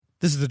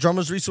This is the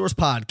Drummers Resource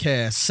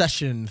Podcast,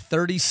 session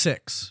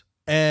 36.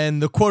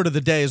 And the quote of the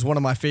day is one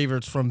of my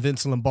favorites from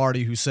Vince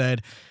Lombardi, who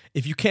said,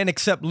 "If you can't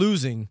accept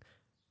losing,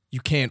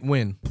 you can't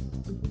win."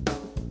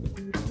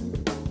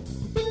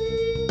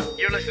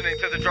 You're listening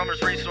to the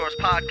Drummers Resource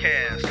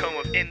Podcast,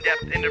 home of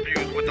in-depth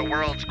interviews with the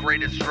world's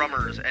greatest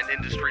drummers and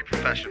industry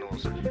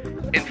professionals.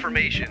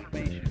 Information,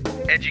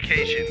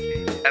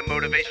 education, and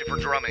motivation for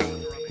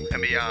drumming and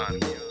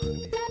beyond.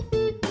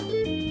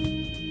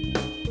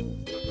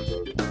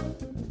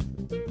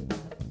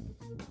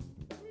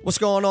 What's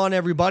going on,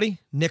 everybody?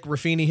 Nick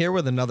Ruffini here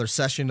with another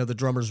session of the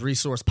Drummers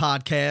Resource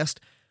Podcast.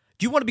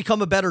 Do you want to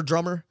become a better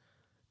drummer?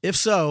 If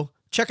so,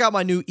 check out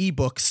my new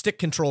ebook, Stick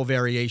Control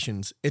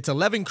Variations. It's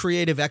 11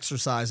 creative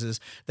exercises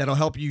that'll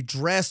help you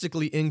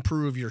drastically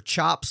improve your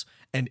chops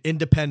and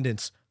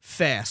independence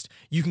fast.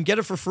 You can get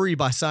it for free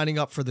by signing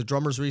up for the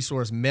Drummers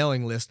Resource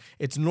mailing list.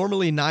 It's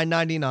normally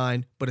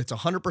 $9.99, but it's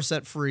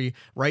 100% free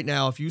right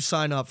now if you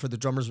sign up for the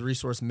Drummers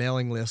Resource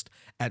mailing list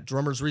at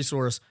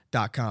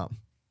drummersresource.com.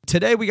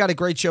 Today we got a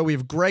great show. We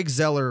have Greg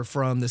Zeller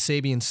from the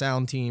Sabian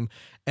Sound Team,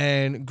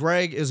 and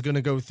Greg is going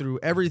to go through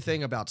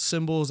everything about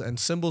cymbals and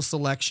cymbal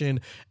selection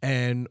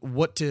and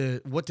what to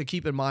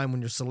keep in mind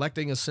when you're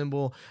selecting a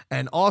cymbal,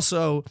 and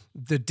also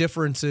the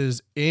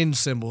differences in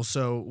cymbals.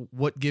 So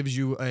what gives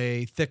you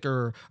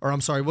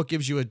what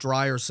gives you a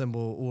drier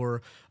cymbal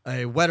or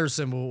a wetter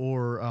cymbal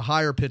or a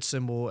higher pitch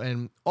cymbal,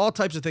 and all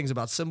types of things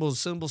about cymbals,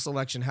 cymbal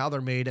selection, how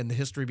they're made, and the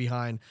history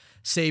behind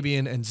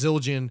Sabian and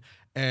Zildjian.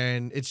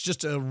 And it's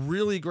just a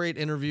really great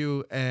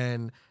interview,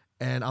 and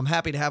I'm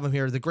happy to have him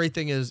here. The great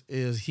thing is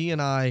he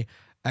and I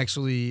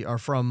actually are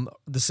from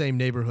the same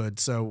neighborhood,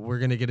 so we're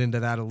going to get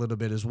into that a little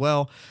bit as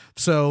well.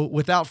 So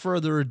without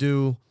further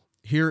ado,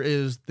 here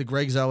is the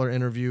Greg Zeller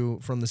interview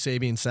from the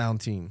Sabian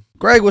Sound Team.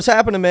 Greg, what's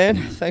happening, man?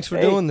 Thanks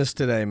for doing this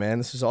today, man.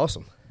 This is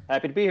awesome.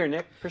 Happy to be here,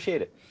 Nick.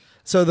 Appreciate it.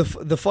 So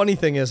the funny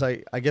thing is,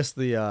 I guess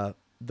the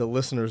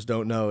listeners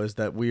don't know is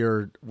that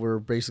we're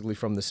basically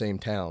from the same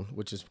town,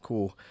 which is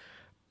cool.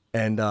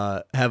 And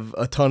have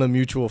a ton of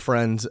mutual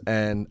friends,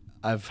 and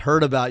I've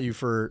heard about you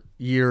for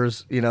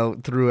years,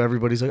 through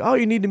everybody's like, oh,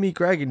 you need to meet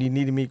Greg, and you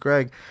need to meet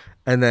Greg.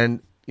 And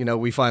then,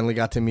 we finally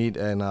got to meet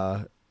in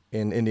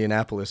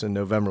Indianapolis in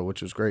November,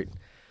 which was great.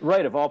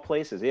 Right, of all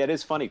places. Yeah, it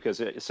is funny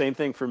because same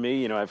thing for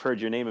me. I've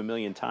heard your name a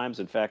million times.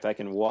 In fact, I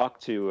can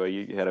walk to,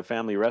 you had a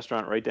family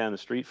restaurant right down the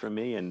street from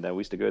me, and we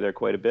used to go there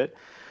quite a bit.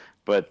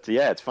 But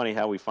yeah, it's funny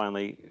how we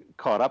finally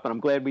caught up, and I'm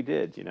glad we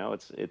did.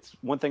 It's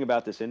one thing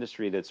about this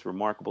industry that's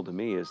remarkable to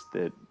me is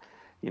that,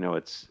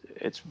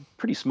 it's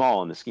pretty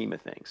small in the scheme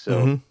of things.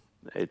 So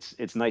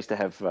it's nice to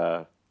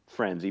have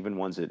friends, even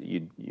ones that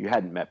you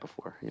hadn't met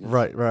before.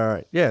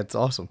 Right. Yeah, it's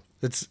awesome.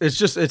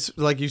 It's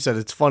like you said,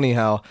 it's funny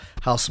how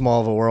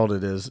small of a world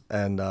it is,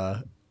 and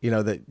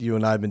that you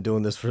and I have been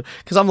doing this for.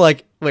 Because I'm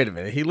like, wait a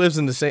minute, he lives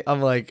in the same. I'm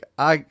like,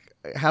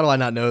 how do I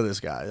not know this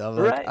guy? I'm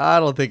like, right. I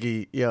don't think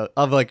he,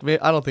 I'm like,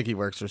 I don't think he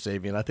works for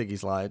Sabian. I think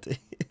he's lying to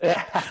you.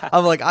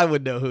 I'm like, I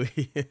would know who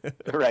he is.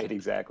 Right,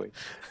 exactly.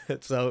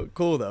 So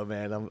cool though,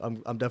 man.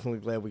 I'm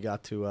definitely glad we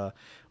got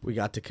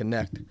to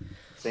connect.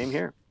 Same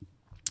here.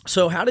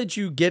 So how did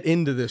you get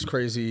into this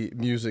crazy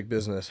music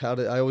business?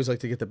 I always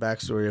like to get the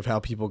backstory of how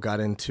people got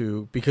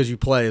into, because you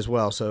play as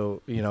well.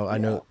 So, I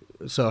know,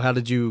 so how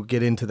did you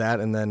get into that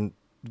and then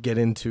get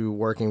into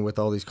working with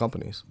all these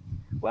companies?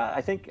 Well,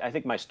 I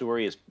think my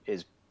story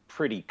is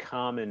pretty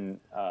common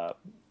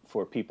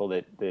for people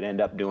that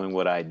end up doing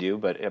what I do.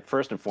 But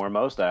first and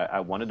foremost,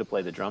 I wanted to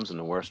play the drums in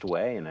the worst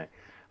way, and I,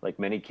 like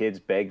many kids,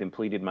 begged and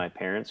pleaded my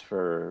parents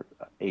for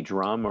a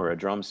drum or a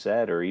drum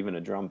set or even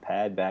a drum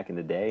pad back in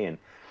the day. And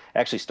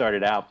actually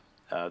started out,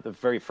 the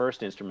very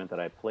first instrument that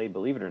I played,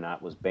 believe it or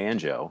not, was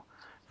banjo,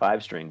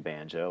 5-string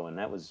banjo, and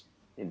that was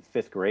in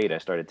 5th grade. I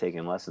started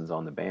taking lessons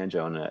on the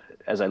banjo, and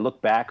as I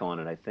look back on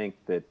it, I think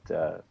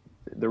that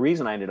the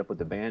reason I ended up with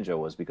the banjo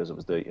was because it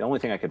was the only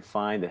thing I could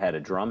find that had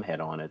a drum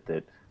head on it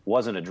that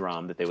wasn't a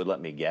drum that they would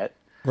let me get.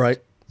 Right.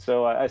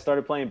 So I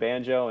started playing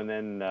banjo, and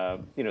then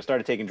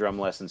started taking drum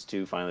lessons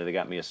too. Finally, they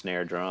got me a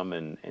snare drum,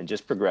 and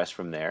just progressed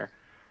from there.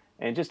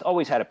 And just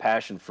always had a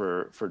passion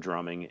for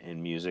drumming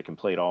and music, and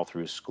played all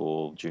through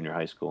school, junior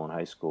high school and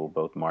high school,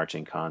 both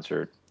marching,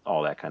 concert,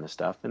 all that kind of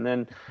stuff. And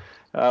then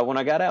when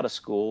I got out of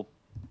school,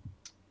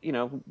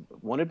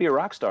 wanted to be a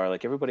rock star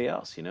like everybody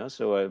else,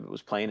 So I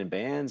was playing in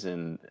bands,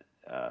 and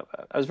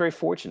I was very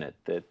fortunate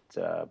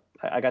that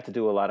I got to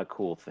do a lot of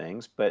cool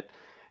things. But,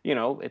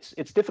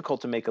 it's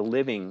difficult to make a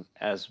living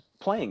as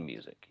playing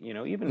music,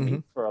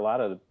 even for a lot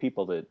of the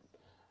people that,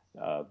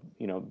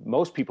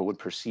 most people would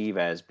perceive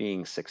as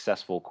being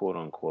successful, quote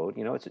unquote.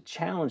 It's a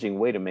challenging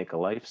way to make a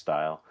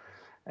lifestyle.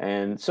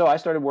 And so I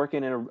started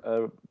working in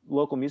a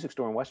local music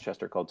store in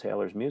Westchester called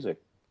Taylor's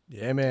Music.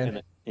 Yeah,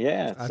 man.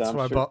 That's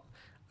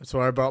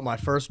where I bought my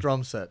first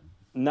drum set.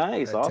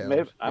 Nice.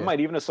 Maybe I might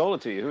even have sold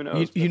it to you. Who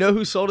knows? You know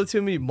who sold it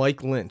to me?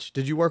 Mike Lynch.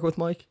 Did you work with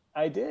Mike?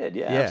 I did.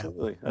 Yeah.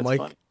 Absolutely. That's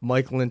funny.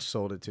 Mike Lynch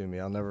sold it to me.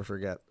 I'll never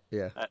forget.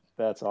 Yeah.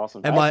 That's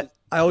awesome. And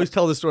I always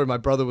tell the story. My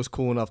brother was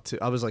cool enough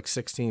I was like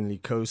 16, and he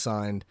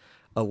co-signed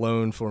a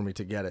loan for me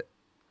to get it.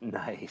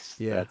 Nice.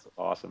 Yeah. That's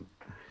awesome.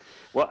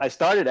 Well, I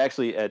started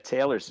actually at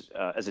Taylor's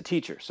as a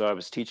teacher. So I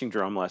was teaching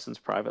drum lessons,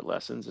 private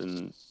lessons,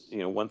 and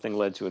one thing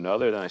led to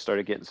another. Then I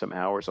started getting some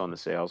hours on the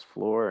sales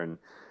floor, and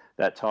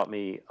that taught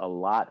me a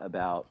lot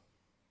about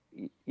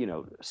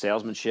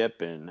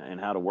salesmanship and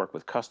how to work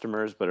with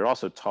customers. But it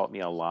also taught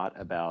me a lot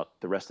about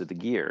the rest of the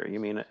gear. I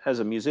mean, as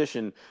a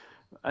musician,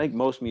 I think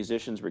most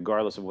musicians,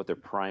 regardless of what their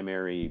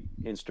primary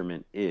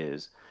instrument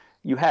is,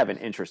 you have an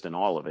interest in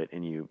all of it,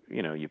 and you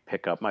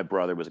pick up. My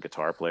brother was a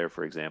guitar player,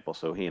 for example,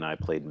 so he and I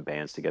played in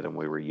bands together when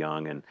we were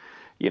young, and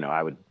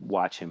I would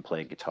watch him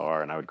play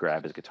guitar, and I would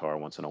grab his guitar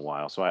once in a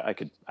while, so I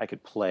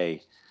could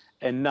play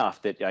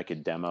enough that I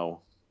could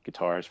demo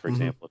guitars, for Hmm.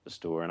 example, at the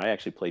store. And I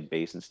actually played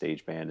bass in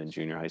stage band in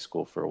junior high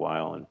school for a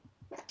while,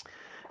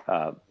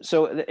 and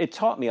so it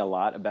taught me a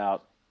lot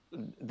about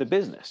the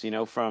business,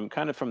 from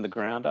the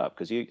ground up.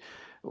 Because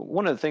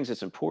one of the things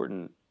that's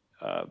important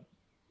uh,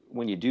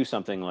 when you do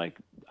something like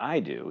I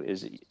do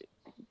is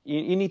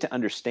you need to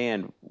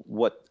understand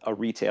what a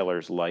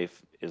retailer's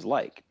life is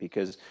like.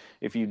 Because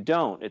if you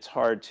don't, it's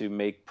hard to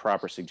make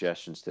proper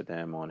suggestions to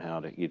them on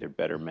how to either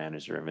better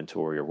manage their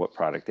inventory, or what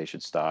product they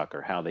should stock,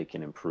 or how they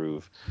can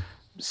improve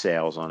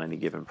sales on any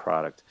given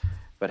product.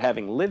 But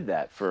having lived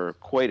that for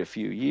quite a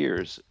few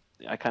years,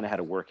 I kind of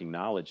had a working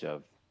knowledge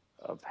of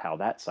how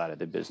that side of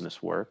the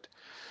business worked.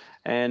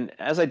 And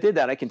as I did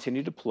that, I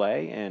continued to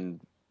play, and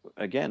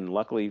again,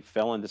 luckily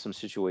fell into some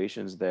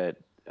situations that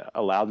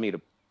allowed me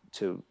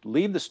to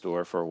leave the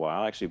store for a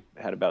while. I actually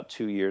had about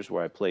 2 years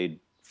where I played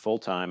full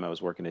time. I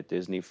was working at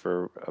Disney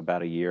for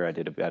about a year. I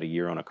did about a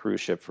year on a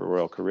cruise ship for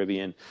Royal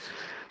Caribbean.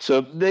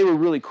 So they were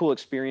really cool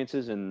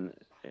experiences, and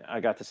I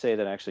got to say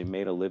that I actually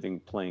made a living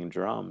playing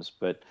drums.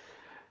 But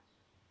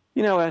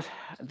you know, uh,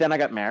 then I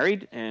got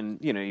married, and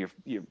you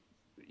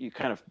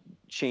kind of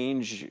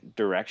change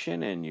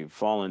direction, and you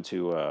fall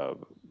into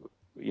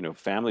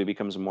family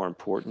becomes more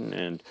important,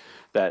 and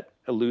that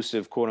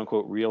elusive quote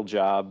unquote real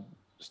job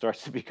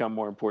starts to become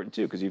more important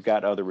too, because you've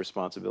got other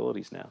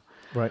responsibilities now.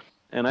 Right.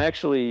 And I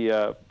actually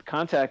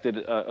contacted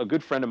a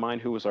good friend of mine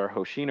who was our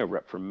Hoshino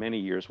rep for many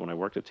years when I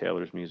worked at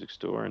Taylor's Music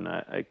Store, and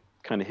I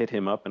kind of hit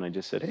him up, and I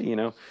just said,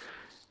 hey,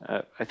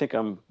 I think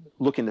I'm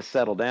looking to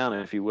settle down,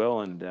 if you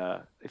will, and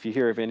if you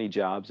hear of any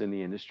jobs in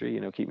the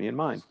industry, keep me in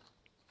mind.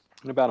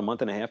 And about a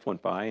month and a half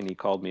went by, and he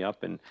called me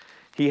up, and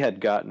he had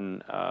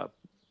gotten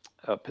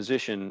a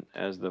position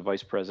as the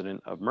vice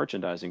president of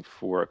merchandising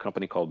for a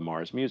company called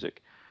Mars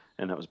Music,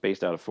 and that was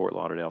based out of Fort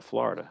Lauderdale,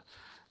 Florida.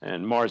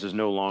 And Mars is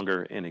no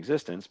longer in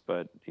existence,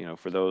 but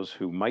for those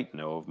who might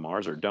know of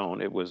Mars or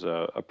don't, it was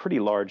a pretty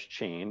large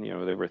chain.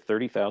 There were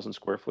 30,000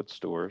 square foot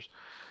stores,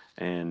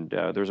 and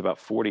there was about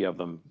 40 of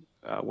them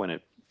when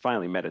it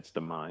finally met its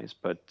demise.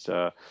 But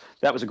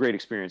that was a great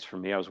experience for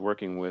me. I was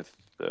working with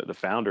the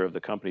founder of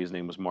the company. His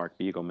name was Mark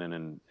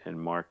Biegelman, and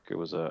Mark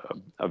was a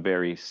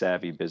very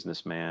savvy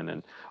businessman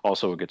and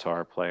also a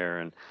guitar player.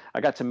 And I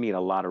got to meet a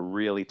lot of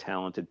really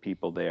talented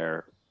people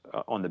there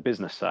on the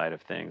business side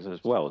of things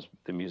as well as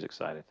the music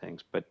side of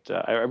things. But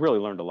I really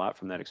learned a lot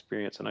from that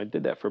experience, and I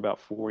did that for about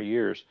 4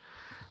 years.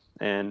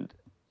 And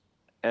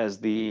as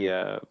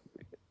the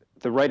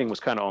writing was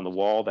kind of on the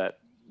wall that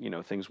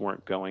things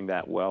weren't going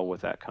that well with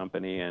that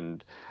company,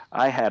 and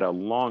I had a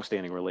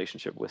long-standing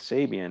relationship with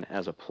Sabian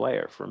as a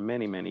player for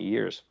many, many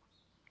years.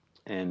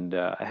 And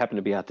I happened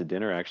to be out to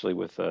dinner actually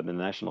with the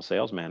national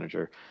sales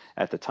manager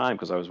at the time,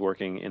 because I was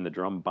working in the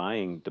drum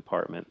buying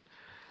department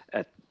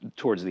at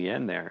towards the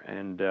end there.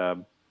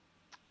 And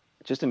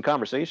just in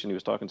conversation, he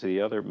was talking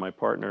to my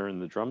partner in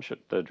the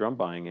drum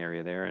buying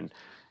area there, and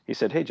he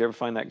said, "Hey, did you ever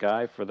find that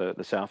guy for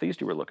the southeast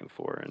you were looking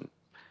for?" And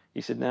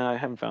he said, "No, I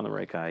haven't found the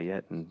right guy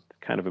yet." And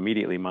kind of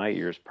immediately my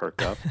ears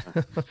perked up.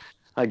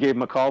 I gave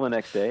him a call the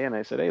next day, and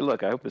I said, "Hey,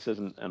 look, I hope this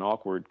isn't an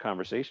awkward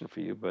conversation for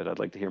you, but I'd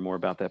like to hear more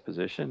about that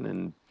position."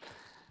 And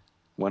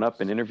went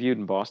up and interviewed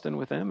in Boston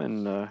with them,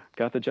 and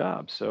got the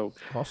job. So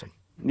Awesome.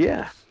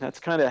 yeah, that's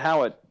kind of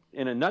how it,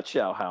 in a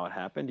nutshell, how it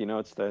happened.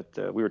 It's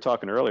that we were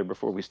talking earlier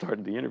before we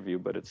started the interview,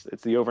 but it's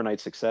the overnight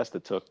success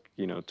that took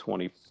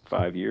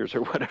 25 years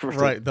or whatever.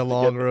 Right. The to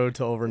long get there. road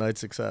to overnight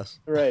success.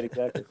 Right,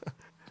 exactly.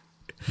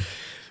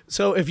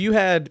 So if you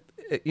had,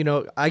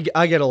 I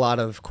get a lot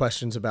of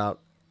questions about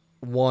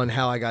one,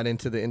 how I got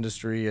into the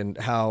industry and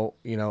how,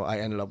 I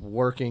ended up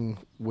working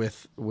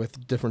with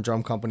different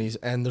drum companies.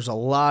 And there's a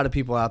lot of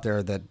people out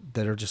there that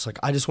are just like,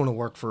 I just want to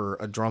work for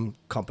a drum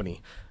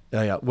company,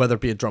 whether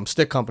it be a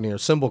drumstick company or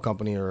cymbal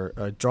company or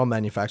a drum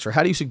manufacturer.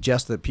 How do you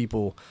suggest that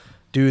people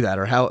do that?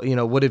 Or how,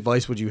 what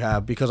advice would you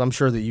have? Because I'm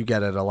sure that you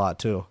get it a lot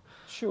too.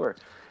 Sure.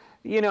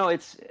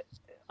 It's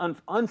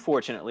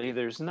unfortunately,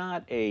 there's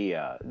not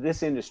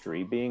this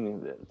industry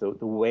being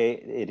the way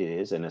it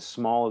is, and as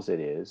small as it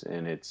is,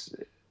 and it's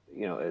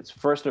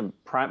first and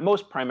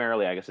most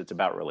primarily, I guess, it's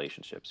about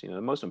relationships.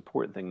 The most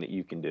important thing that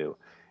you can do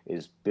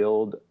is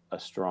build a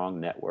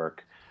strong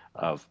network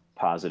of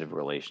positive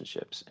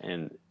relationships,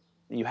 and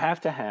you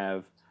have to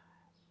have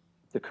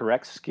the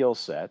correct skill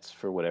sets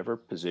for whatever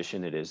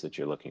position it is that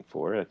you're looking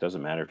for. It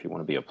doesn't matter if you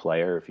want to be a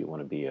player, if you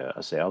want to be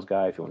a sales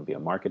guy, if you want to be a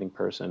marketing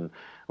person,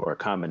 or a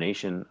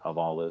combination of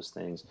all those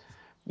things.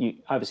 You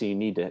obviously you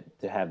need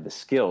to have the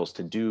skills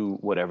to do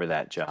whatever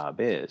that job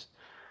is.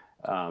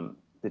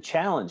 The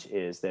challenge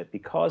is that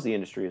because the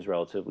industry is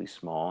relatively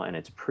small and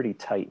it's pretty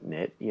tight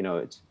knit,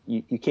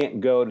 you can't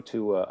go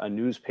to a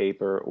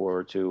newspaper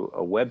or to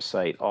a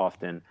website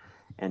often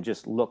and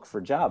just look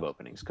for job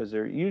openings, because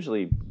they're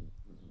usually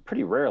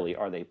pretty rarely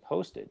are they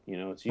posted.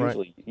 It's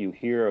usually you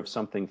hear of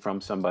something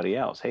from somebody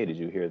else. Hey, did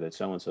you hear that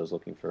so and so is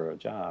looking for a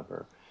job?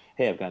 Or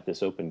hey, I've got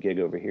this open gig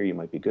over here you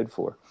might be good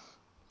for.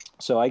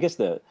 So I guess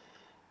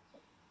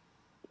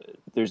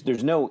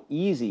there's no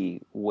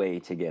easy way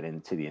to get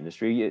into the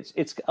industry.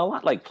 It's a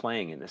lot like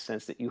playing, in the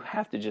sense that you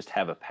have to just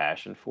have a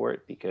passion for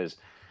it, because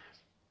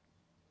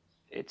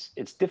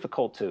it's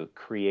difficult to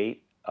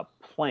create a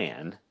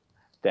plan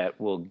that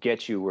will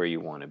get you where you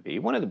want to be.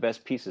 One of the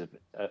best pieces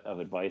of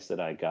advice that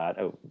I got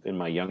in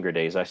my younger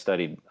days, I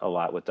studied a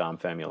lot with Dom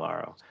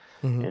Famularo.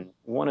 Mm-hmm. And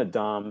one of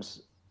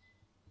Dom's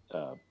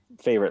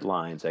favorite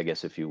lines, I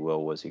guess, if you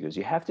will, was he goes,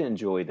 "You have to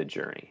enjoy the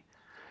journey."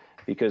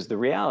 Because the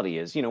reality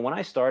is, when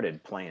I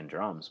started playing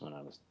drums when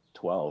I was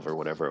 12 or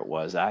whatever it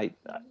was,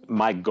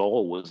 my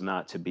goal was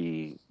not to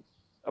be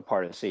a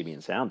part of the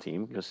Sabian Sound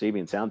Team, because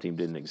Sabian Sound Team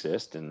didn't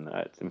exist. And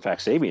in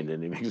fact, Sabian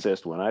didn't even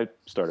exist when I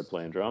started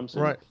playing drums.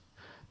 And, right.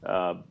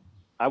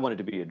 I wanted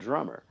to be a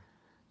drummer.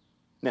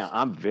 Now,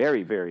 I'm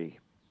very, very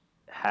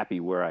happy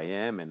where I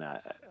am, and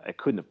I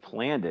couldn't have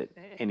planned it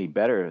any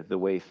better the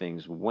way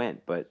things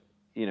went. But,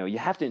 you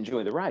have to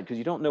enjoy the ride, because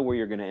you don't know where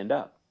you're going to end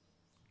up.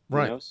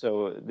 Right.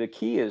 So the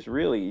key is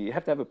really you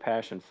have to have a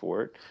passion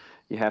for it.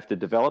 You have to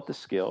develop the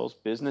skills.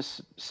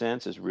 Business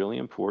sense is really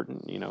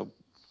important.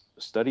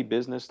 Study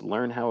business,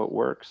 learn how it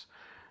works,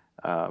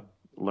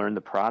 learn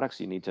the products.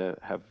 You need to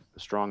have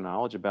strong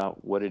knowledge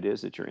about what it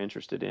is that you're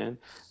interested in.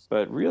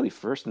 But really,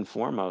 first and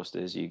foremost,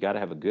 is you got to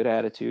have a good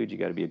attitude. You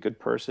got to be a good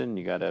person.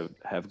 You got to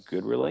have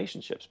good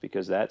relationships,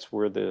 because that's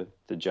where the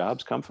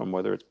jobs come from,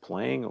 whether it's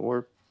playing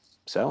or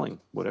selling,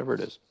 whatever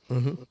it is.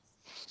 Mm-hmm.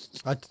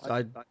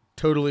 I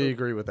totally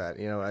agree with that.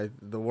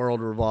 The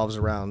world revolves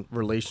around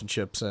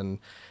relationships, and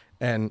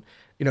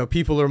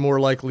people are more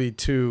likely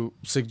to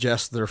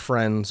suggest their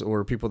friends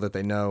or people that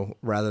they know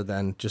rather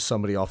than just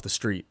somebody off the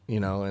street,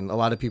 and a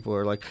lot of people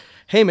are like,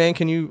 "Hey man,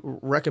 can you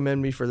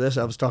recommend me for this?"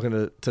 I was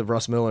talking to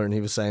Russ Miller, and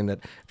he was saying that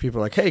people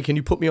are like, "Hey, can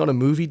you put me on a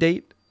movie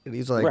date?" And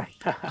he's like,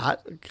 right.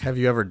 "Have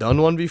you ever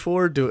done one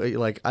before?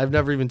 I've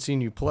never even seen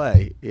you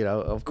play,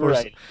 of course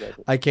right,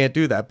 exactly. I can't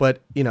do that."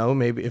 But,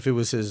 maybe if it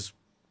was his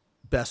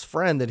best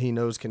friend that he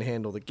knows can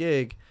handle the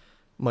gig,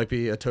 might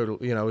be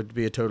it'd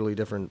be a totally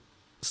different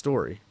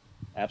story.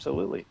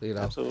 Absolutely.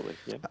 Absolutely.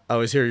 Yeah. I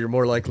always hear you're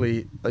more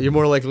likely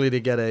to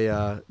get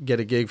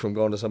a gig from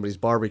going to somebody's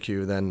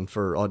barbecue than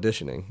for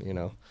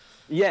auditioning,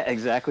 Yeah,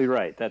 exactly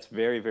right. That's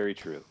very, very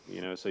true.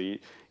 So you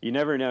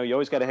never know. You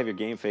always got to have your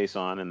game face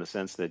on, in the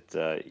sense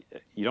that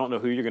you don't know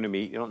who you're going to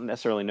meet. You don't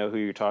necessarily know who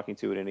you're talking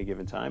to at any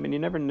given time, and you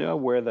never know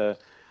where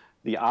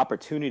the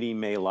opportunity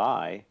may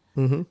lie.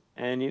 Mm-hmm.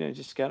 And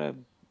just got to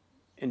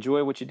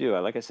enjoy what you do.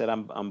 Like I said,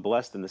 I'm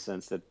blessed in the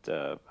sense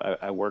that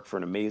I work for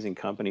an amazing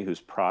company whose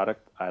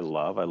product I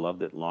love. I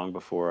loved it long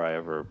before I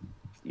ever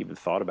even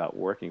thought about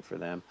working for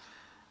them.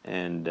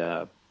 And,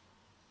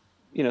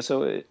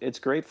 so it's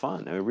great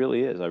fun. It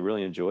really is. I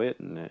really enjoy it,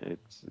 and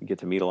get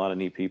to meet a lot of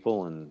neat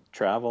people and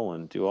travel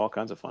and do all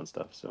kinds of fun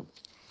stuff. So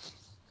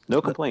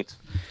no complaints.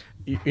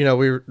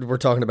 We're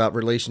talking about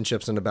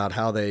relationships and about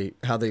how they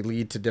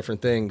lead to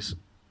different things.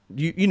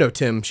 You know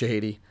Tim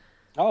Shahady.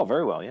 Oh,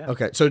 very well, yeah.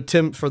 Okay, so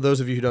Tim, for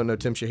those of you who don't know,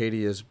 Tim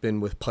Shahady has been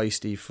with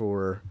Paiste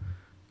for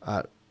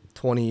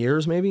 20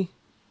 years, maybe?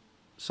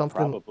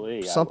 Something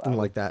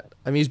like that.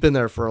 I mean, he's been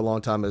there for a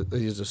long time.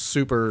 He's a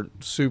super,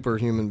 super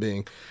human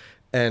being.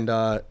 And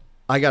I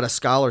got a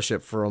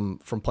scholarship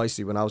from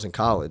Paiste when I was in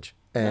college.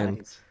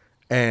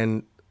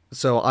 And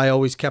so I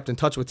always kept in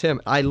touch with Tim.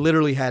 I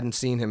literally hadn't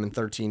seen him in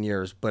 13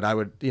 years, but I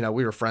would, we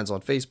were friends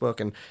on Facebook,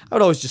 and I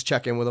would always just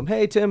check in with him.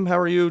 "Hey, Tim, how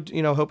are you?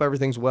 Hope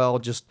everything's well.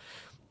 Just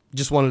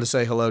wanted to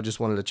say hello,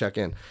 just wanted to check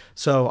in."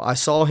 So I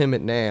saw him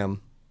at NAMM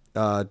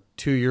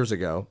 2 years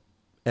ago,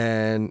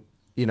 and,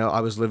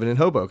 I was living in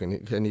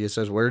Hoboken, and he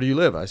says, "Where do you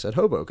live?" I said,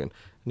 "Hoboken."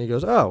 And he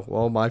goes, "Oh,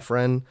 well, my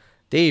friend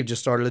Dave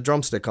just started a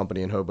drumstick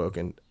company in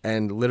Hoboken."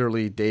 And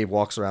literally Dave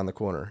walks around the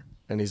corner,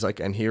 and he's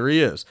like, and here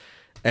he is,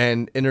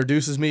 and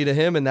introduces me to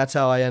him, and that's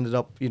how I ended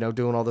up,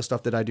 doing all the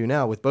stuff that I do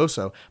now with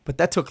Boso. But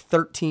that took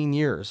 13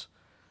 years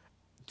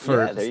for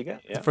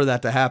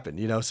that to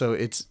happen, so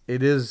it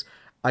is.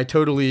 I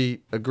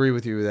totally agree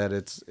with you that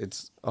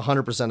it's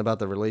 100% about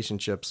the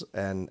relationships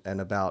and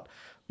about,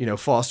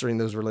 fostering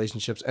those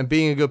relationships and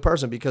being a good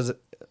person, because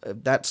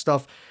that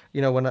stuff,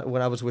 when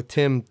I was with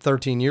Tim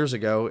 13 years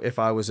ago, if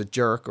I was a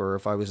jerk or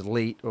if I was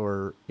late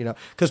or,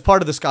 because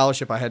part of the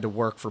scholarship I had to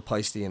work for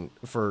Paiste and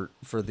for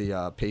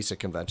the PASIC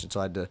convention. So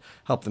I had to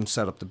help them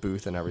set up the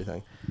booth and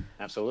everything.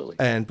 Absolutely.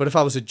 But if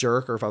I was a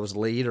jerk or if I was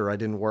late or I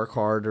didn't work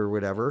hard or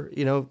whatever,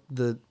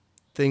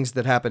 things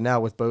that happen now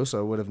with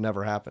Bosa would have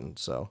never happened.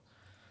 So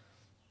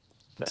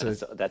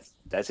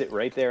that's it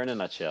right there in a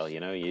nutshell.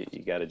 You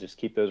got to just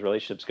keep those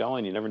relationships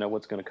going. You never know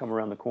what's going to come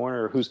around the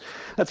corner, or who's.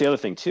 That's the other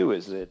thing too,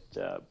 is that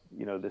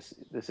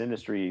this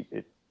industry.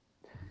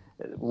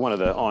 One of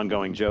the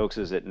ongoing jokes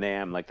is at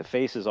NAMM, like the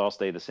faces all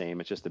stay the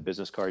same. It's just the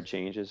business card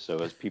changes. So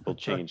as people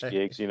change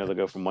gigs, they'll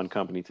go from one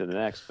company to the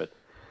next. But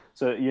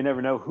so you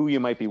never know who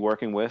you might be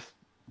working with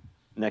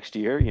next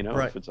year.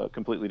 Right. If it's a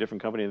completely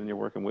different company than you're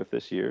working with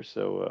this year.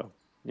 So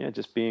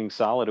just being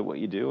solid at what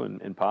you do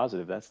and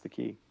positive. That's the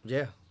key.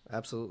 Yeah.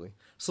 Absolutely.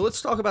 So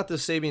let's talk about the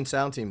Sabian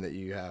sound team that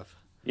you have.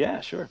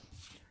 Yeah, sure.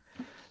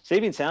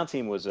 Sabian sound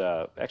team was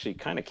actually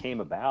kind of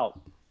came about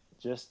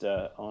just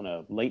on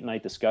a late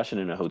night discussion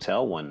in a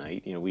hotel one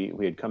night. We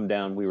had come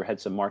down, had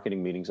some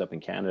marketing meetings up in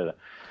Canada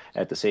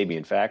at the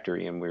Sabian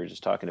factory, and we were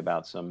just talking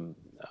about some,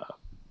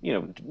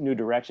 new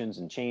directions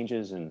and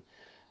changes and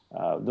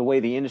the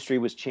way the industry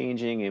was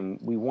changing. And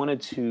we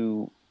wanted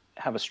to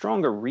have a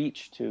stronger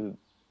reach to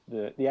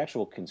the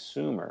actual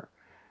consumer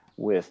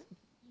with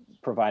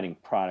providing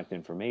product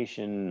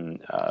information,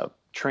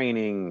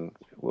 training,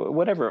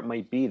 whatever it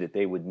might be that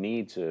they would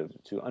need to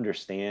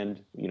understand,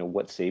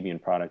 what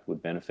Sabian product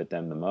would benefit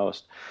them the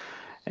most.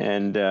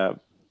 And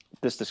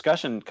this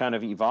discussion kind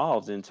of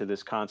evolved into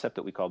this concept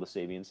that we call the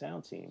Sabian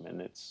Sound Team.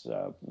 And it's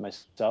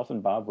myself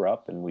and Bob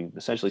Rupp, and we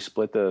essentially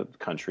split the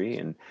country.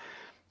 And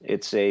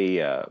it's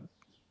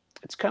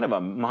it's kind of a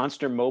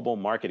monster mobile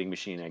marketing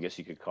machine, I guess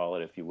you could call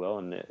it, if you will.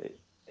 And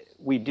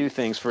we do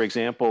things, for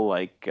example,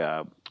 like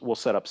we'll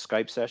set up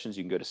Skype sessions.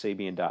 You can go to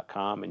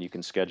Sabian.com and you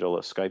can schedule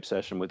a Skype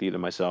session with either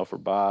myself or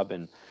Bob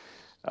and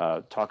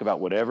talk about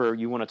whatever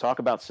you want to talk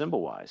about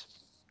cymbal-wise.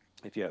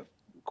 If you have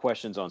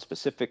questions on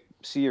specific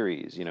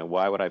series,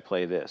 why would I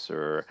play this?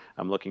 Or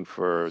I'm looking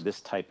for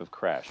this type of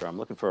crash, or I'm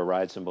looking for a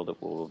ride cymbal that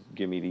will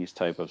give me these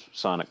type of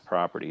sonic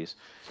properties.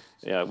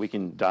 We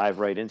can dive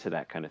right into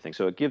that kind of thing.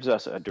 So it gives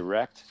us a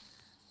direct,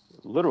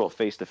 literal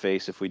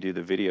face-to-face, if we do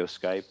the video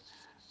Skype,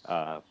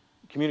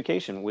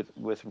 communication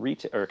with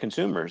retail or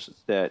consumers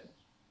that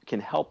can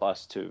help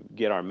us to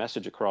get our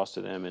message across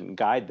to them and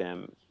guide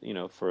them,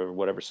 for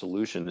whatever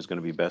solution is going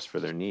to be best for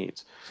their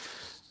needs.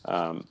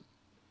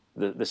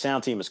 The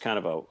sound team is kind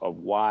of a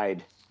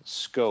wide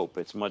scope.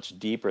 It's much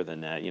deeper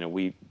than that.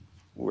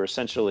 We're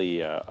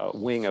essentially a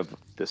wing of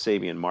the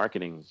Sabian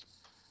marketing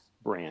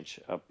branch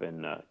up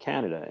in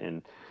Canada,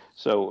 and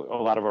so a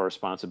lot of our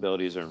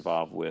responsibilities are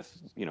involved with,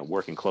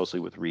 working closely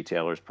with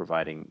retailers,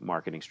 providing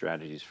marketing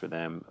strategies for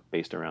them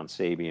based around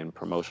Sabian,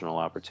 promotional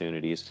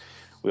opportunities.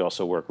 We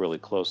also work really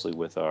closely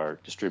with our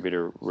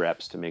distributor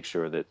reps to make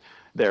sure that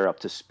they're up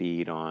to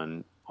speed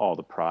on all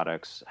the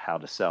products, how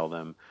to sell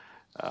them,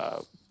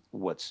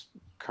 what's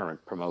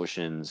current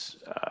promotions,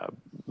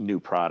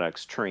 new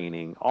products,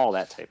 training, all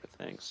that type of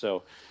thing.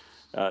 So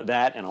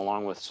that, and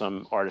along with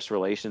some artist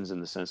relations, in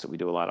the sense that we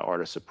do a lot of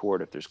artist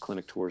support if there's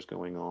clinic tours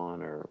going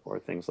on or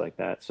things like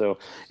that. So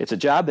it's a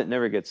job that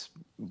never gets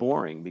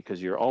boring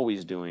because you're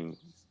always doing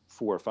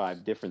 4 or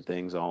 5 different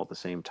things all at the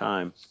same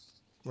time.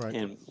 Right.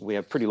 And we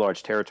have pretty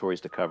large territories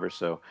to cover,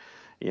 so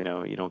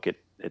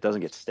it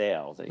doesn't get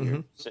stale that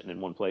you're sitting in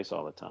one place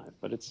all the time.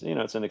 But it's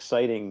it's an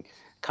exciting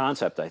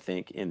concept, I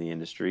think, in the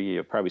industry.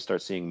 You'll probably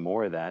start seeing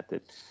more of that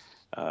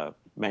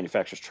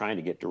manufacturers trying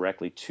to get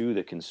directly to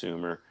the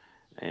consumer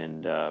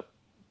and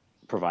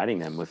providing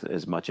them with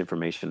as much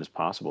information as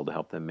possible to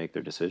help them make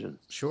their decision.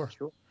 Sure.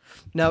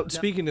 Now,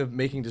 speaking of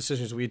making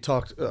decisions, we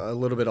talked a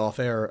little bit off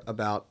air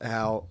about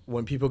how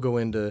when people go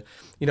into,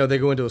 they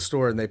go into a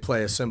store and they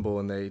play a cymbal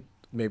and they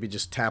maybe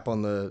just tap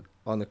on the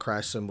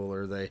crash cymbal,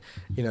 or they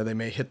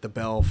may hit the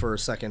bell for a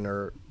second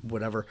or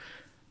whatever.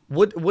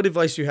 What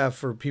advice do you have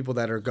for people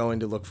that are going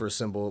to look for a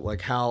cymbal?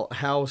 Like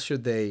how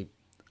should they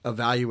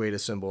evaluate a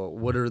cymbal?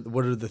 What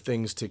are the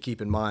things to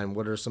keep in mind?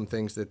 What are some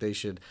things that they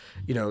should,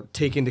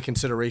 take into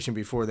consideration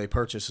before they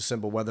purchase a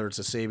cymbal, whether it's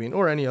a Sabian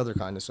or any other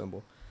kind of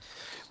cymbal?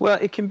 Well,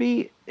 it can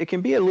be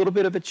a little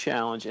bit of a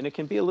challenge, and it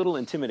can be a little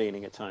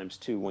intimidating at times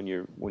too when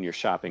you're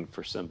shopping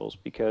for cymbals,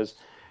 because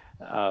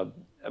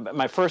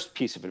my first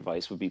piece of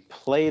advice would be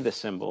play the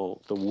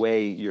cymbal the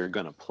way you're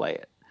going to play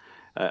it.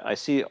 I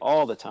see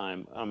all the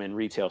time. I'm in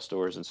retail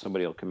stores and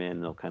somebody will come in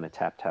and they'll kind of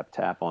tap, tap,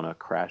 tap on a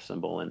crash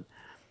cymbal, and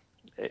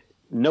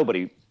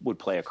nobody would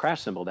play a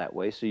crash cymbal that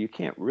way, so you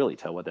can't really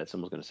tell what that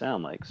cymbal is going to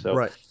sound like. So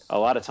right. A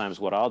lot of times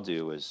what I'll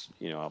do is,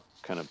 I'll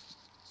kind of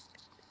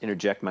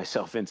interject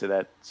myself into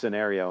that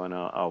scenario, and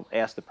I'll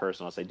ask the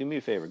person, I'll say, do me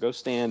a favor, go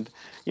stand,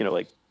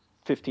 like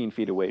 15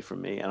 feet away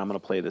from me, and I'm going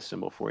to play this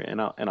cymbal for you.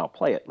 And I'll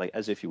play it like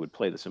as if you would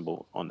play the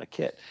cymbal on the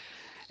kit.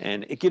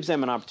 And it gives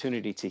them an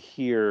opportunity to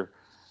hear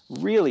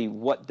really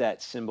what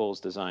that cymbal is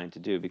designed to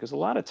do. Because a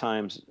lot of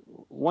times,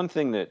 one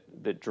thing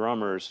that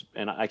drummers,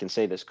 and I can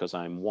say this because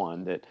I'm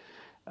one, that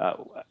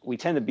we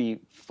tend to be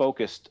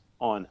focused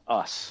on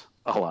us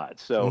a lot.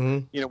 So,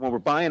 when we're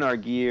buying our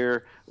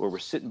gear or we're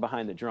sitting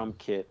behind the drum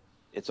kit,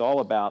 it's all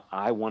about,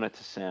 I want it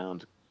to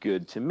sound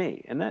good to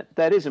me. And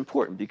that is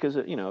important because,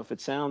 if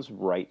it sounds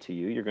right to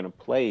you, you're going to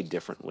play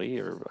differently,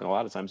 or a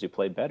lot of times you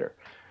play better.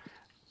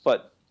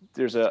 But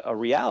there's a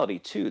reality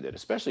too, that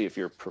especially if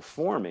you're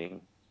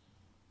performing,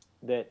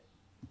 that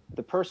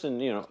the person,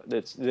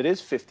 that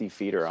is 50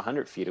 feet or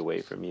 100 feet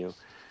away from you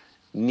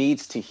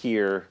needs to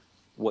hear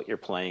what you're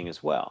playing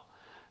as well.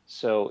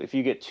 So if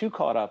you get too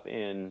caught up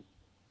in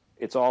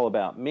it's all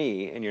about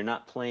me, and you're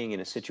not playing in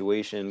a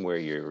situation where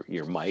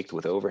you're mic'd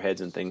with overheads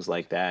and things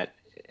like that,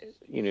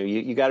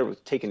 you got to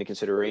take into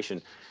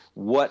consideration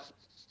what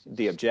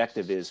the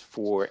objective is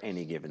for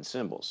any given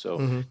cymbal.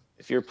 So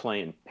if you're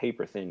playing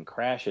paper thin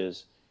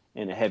crashes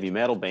in a heavy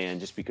metal band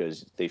just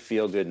because they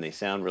feel good and they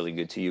sound really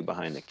good to you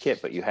behind the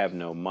kit, but you have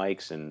no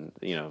mics, and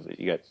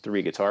you got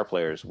 3 guitar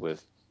players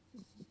with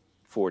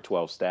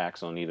 412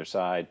 stacks on either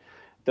side,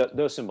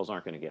 those cymbals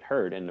aren't going to get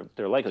heard, and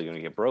they're likely going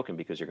to get broken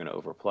because you're going to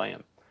overplay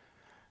them.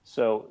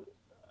 So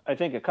I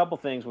think a couple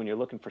things when you're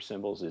looking for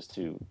cymbals is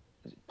to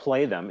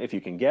play them. If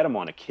you can get them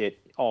on a kit,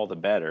 all the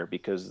better,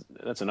 because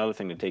that's another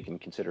thing to take into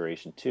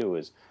consideration too,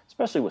 is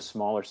especially with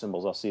smaller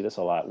cymbals, I'll see this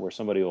a lot where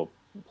somebody will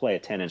play a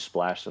 10-inch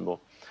splash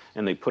cymbal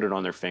and they put it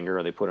on their finger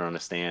or they put it on a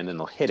stand and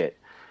they'll hit it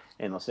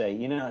and they'll say,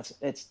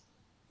 it's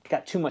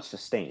got too much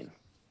sustain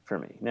for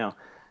me. Now,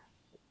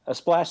 a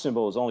splash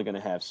cymbal is only going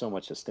to have so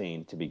much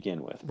sustain to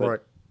begin with.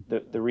 But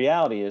the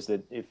reality is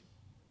that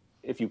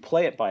if you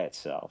play it by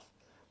itself,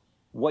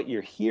 what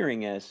you're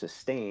hearing as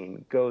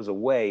sustain goes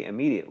away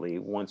immediately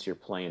once you're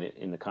playing it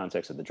in the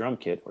context of the drum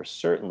kit, or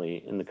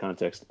certainly in the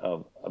context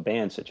of a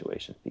band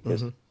situation,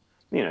 because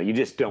you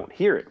just don't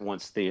hear it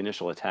once the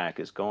initial attack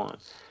is gone.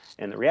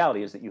 And the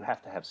reality is that you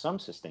have to have some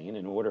sustain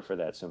in order for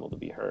that cymbal to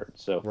be heard.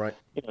 So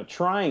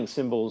trying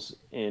cymbals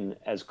in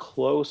as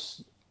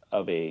close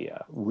of a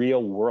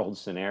real world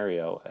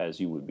scenario as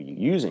you would be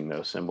using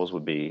those cymbals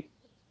would be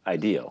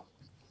ideal.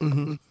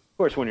 Of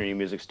course, when you're in a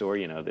music store,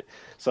 that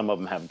some of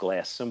them have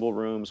glass cymbal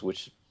rooms,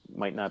 which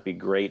might not be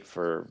great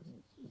for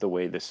the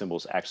way the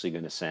cymbal's actually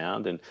going to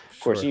sound. And of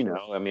course,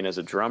 as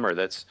a drummer,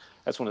 that's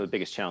one of the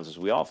biggest challenges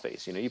we all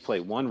face. You play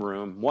one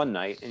room one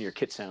night and your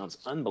kit sounds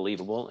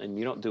unbelievable, and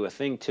you don't do a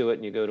thing to it,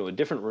 and you go to a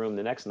different room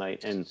the next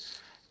night and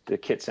the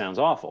kit sounds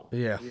awful.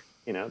 Yeah.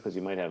 Because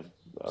you might have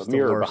a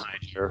mirror behind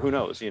you, or who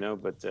knows,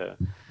 but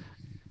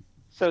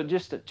so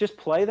just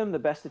play them the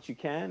best that you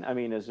can. I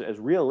mean, as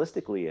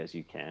realistically as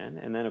you can.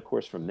 And then, of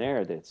course, from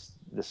there,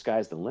 the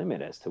sky's the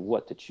limit as to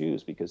what to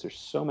choose, because there's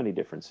so many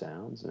different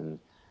sounds, and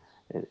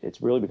it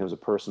really becomes a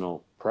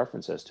personal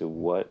preference as to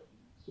what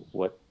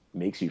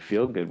makes you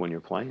feel good when you're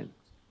playing.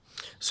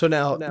 So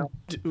now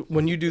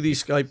when you do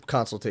these Skype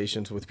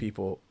consultations with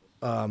people,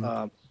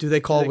 do they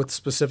call with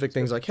specific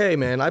things like, hey,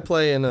 man, I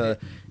play in a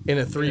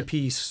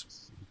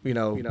 3-piece,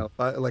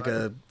 like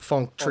a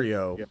funk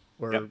trio,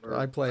 or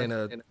I play in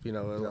a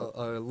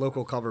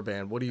local cover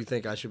band. What do you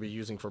think I should be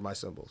using for my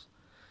cymbals?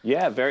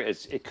 Yeah,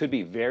 it could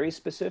be very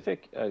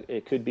specific.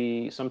 It could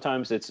be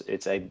sometimes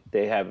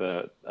they have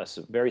a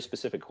very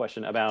specific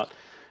question about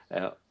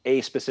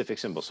a specific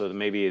cymbal. So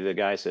maybe the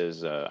guy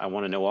says, I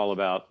want to know all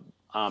about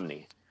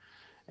Omni.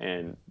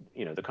 And,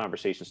 the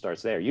conversation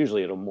starts there.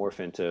 Usually it'll morph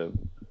into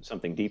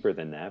something deeper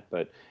than that,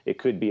 but it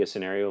could be a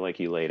scenario like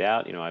you laid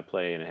out. I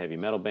play in a heavy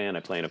metal band, I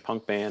play in a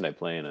punk band, I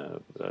play in a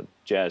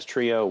jazz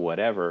trio,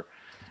 whatever,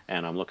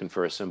 and I'm looking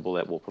for a cymbal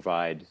that will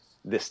provide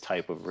this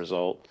type of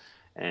result.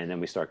 And then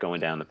we start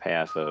going down the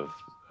path of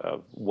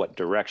what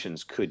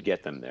directions could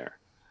get them there.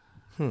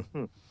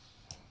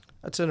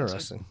 That's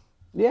interesting.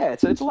 Yeah,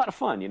 it's a lot of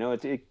fun.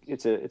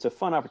 It's a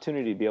fun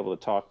opportunity to be able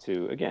to talk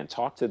to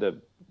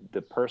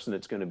the person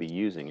that's going to be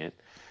using it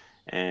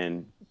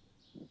and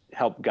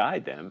help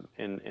guide them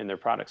in their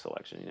product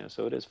selection.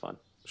 So it is fun.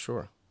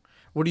 Sure.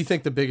 What do you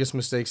think the biggest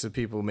mistakes that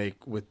people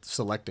make with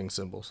selecting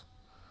cymbals?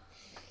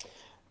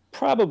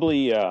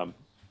 Probably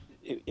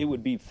it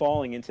would be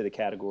falling into the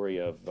category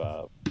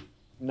of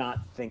not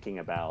thinking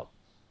about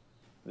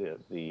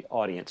the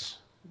audience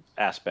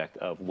aspect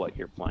of what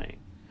you're playing.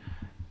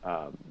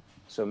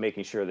 So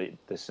making sure that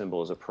the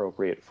cymbal is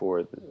appropriate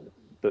for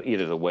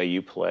either the way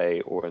you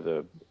play or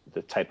the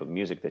type of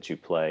music that you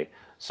play,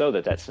 so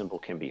that cymbal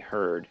can be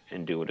heard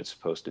and do what it's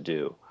supposed to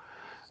do.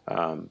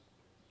 I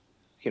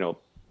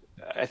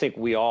think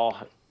we all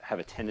have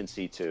a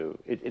tendency to,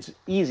 it's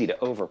easy to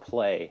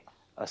overplay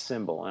a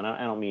cymbal. And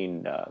I don't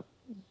mean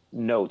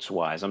notes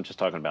wise, I'm just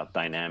talking about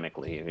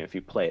dynamically. If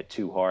you play it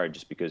too hard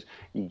just because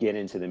you get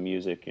into the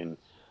music and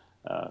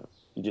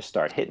you just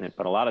start hitting it.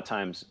 But a lot of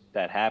times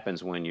that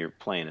happens when you're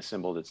playing a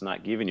cymbal that's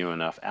not giving you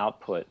enough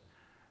output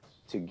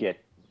to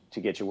get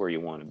you where you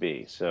want to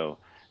be. So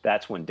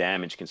that's when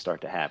damage can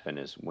start to happen,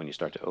 is when you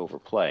start to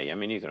overplay. I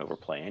mean, you can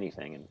overplay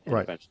anything and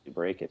eventually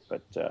break it.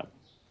 But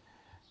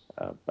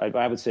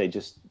I would say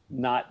just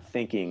not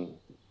thinking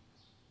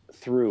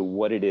through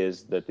what it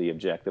is that the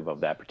objective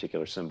of that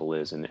particular cymbal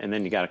is. And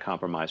then you got to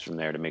compromise from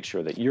there to make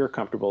sure that you're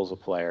comfortable as a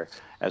player,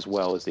 as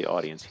well as the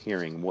audience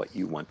hearing what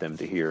you want them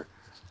to hear.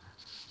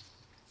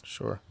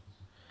 Sure.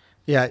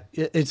 Yeah,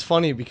 it's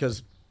funny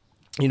because,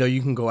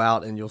 you can go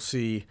out and you'll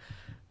see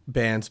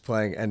bands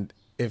playing, and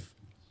if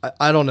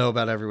I don't know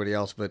about everybody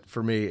else, but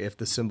for me, if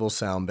the cymbals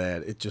sound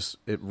bad,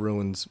 it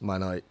ruins my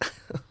night.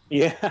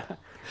 Yeah.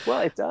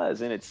 Well, it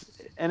does, and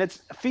it's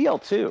feel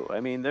too. I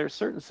mean, there's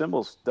certain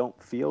cymbals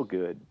don't feel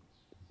good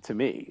to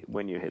me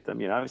when you hit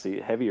them. You know, obviously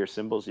heavier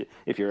cymbals.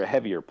 If you're a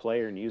heavier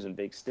player and using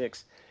big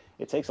sticks,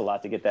 it takes a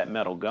lot to get that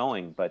metal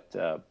going. But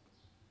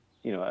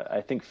you know,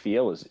 I think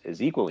feel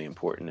is equally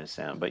important as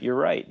sound. But you're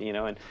right. You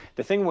know, and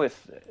the thing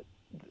with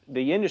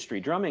the industry,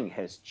 drumming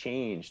has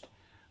changed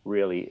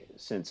really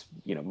since,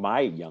 you know, my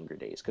younger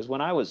days. Because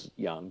when I was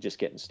young, just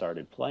getting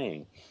started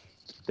playing,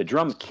 the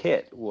drum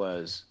kit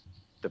was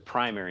the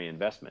primary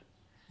investment,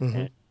 Mm-hmm.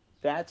 and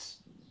that's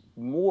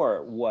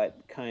more what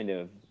kind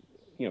of,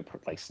 you know,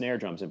 like snare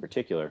drums in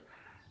particular,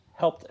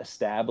 helped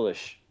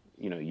establish,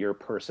 you know, your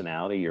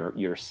personality,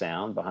 your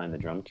sound behind the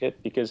drum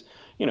kit. Because,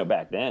 you know,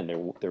 back then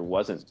there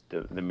wasn't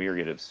the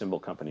myriad of cymbal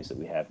companies that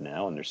we have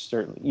now, and there's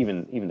certainly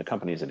even the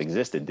companies that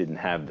existed didn't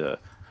have the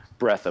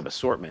breadth of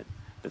assortment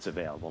that's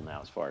available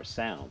now as far as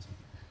sounds.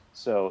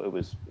 So it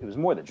was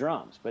more the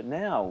drums. But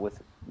now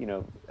with, you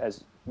know,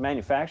 as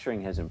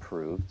manufacturing has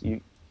improved,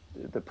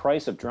 the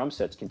price of drum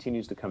sets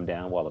continues to come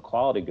down while the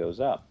quality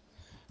goes up.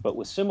 But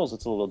with cymbals,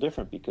 it's a little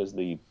different because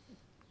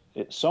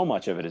so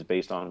much of it is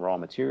based on raw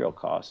material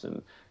costs,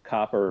 and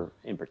copper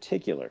in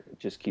particular, it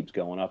just keeps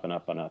going up and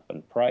up and up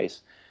in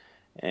price.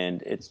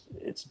 And it's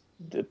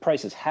the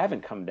prices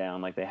haven't come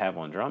down like they have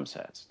on drum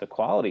sets. The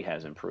quality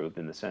has improved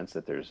in the sense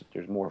that there's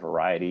more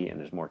variety and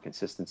there's more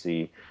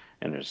consistency,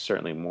 and there's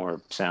certainly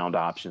more sound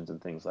options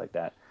and things like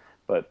that.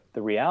 But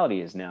the reality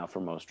is now for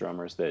most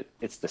drummers that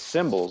it's the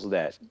cymbals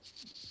that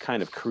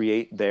kind of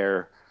create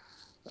their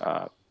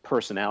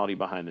personality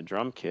behind the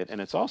drum kit,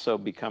 and it's also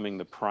becoming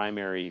the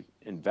primary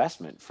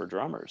investment for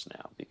drummers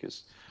now.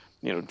 Because,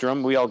 you know,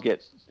 we all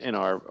get in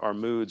our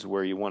moods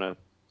where you want a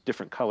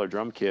different color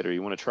drum kit or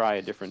you want to try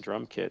a different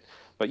drum kit,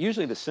 but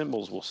usually the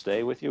cymbals will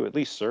stay with you, at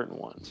least certain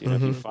ones. You know,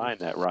 if you find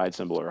that ride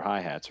cymbal or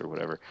hi-hats or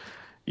whatever,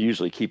 you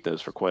usually keep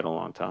those for quite a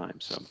long time.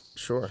 So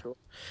Sure.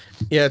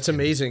 Yeah, it's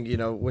amazing, you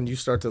know, when you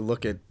start to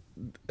look at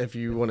if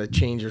you want to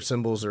change your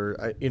cymbals,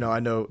 or you know,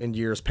 I know in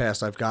years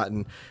past I've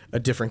gotten a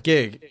different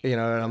gig, you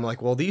know, and I'm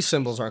like, well, these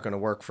cymbals aren't going to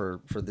work for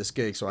this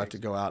gig, so I have to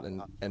go out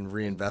and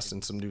reinvest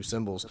in some new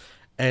cymbals.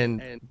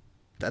 And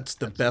that's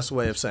the best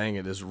way of saying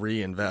it, is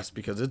reinvest,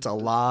 because it's a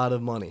lot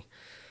of money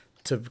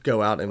to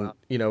go out and,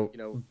 you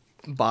know,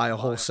 buy a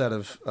whole set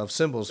of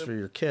cymbals for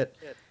your kit.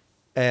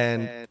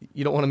 And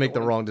you don't want to make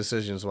the wrong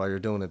decisions while you're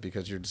doing it,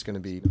 because you're just going to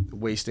be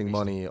wasting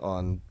money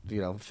on,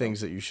 you know,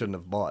 things that you shouldn't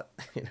have bought.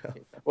 You know?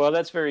 well,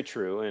 that's very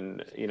true.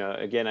 And, you know,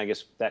 again, I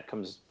guess that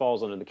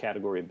falls under the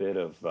category a bit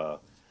of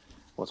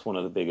what's one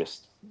of the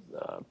biggest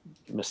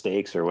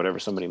mistakes or whatever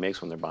somebody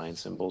makes when they're buying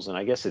cymbals. And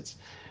I guess it's,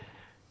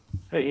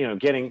 you know,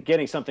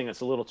 getting something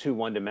that's a little too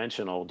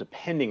one-dimensional,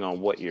 depending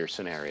on what your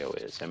scenario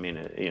is. I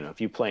mean, you know,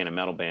 if you play in a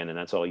metal band and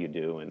that's all you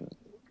do, and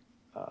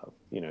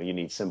you know, you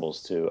need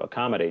cymbals to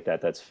accommodate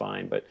that, that's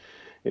fine. But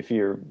if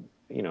you're,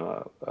 you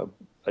know,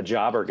 a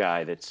jobber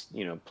guy that's,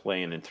 you know,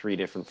 playing in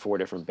 4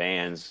 different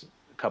bands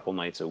a couple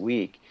nights a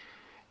week,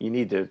 you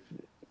need to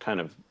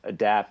kind of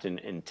adapt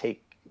and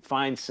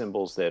find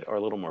cymbals that are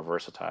a little more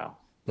versatile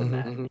than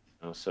that. You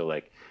know? So,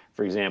 like,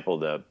 for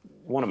example,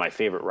 one of my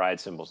favorite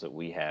ride cymbals that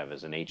we have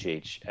is an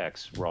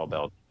HHX Raw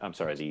Belt. I'm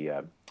sorry,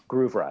 the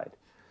Groove Ride.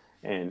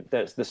 And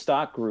the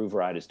stock Groove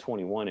Ride is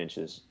 21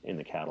 inches in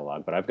the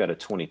catalog, but I've got a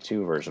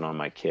 22 version on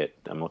my kit.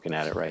 I'm looking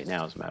at it right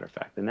now, as a matter of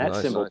fact. And that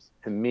cymbal,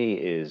 to me,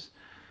 is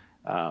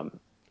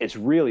it's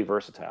really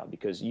versatile,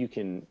 because you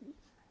can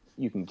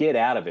get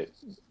out of it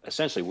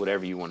essentially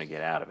whatever you want to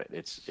get out of it.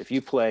 It's, if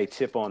you play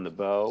tip on the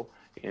bow,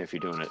 and if you're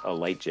doing a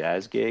light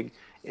jazz gig,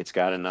 it's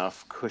got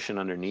enough cushion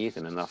underneath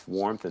and enough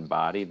warmth and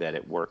body that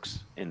it works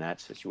in that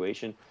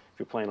situation. If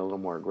you're playing a little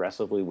more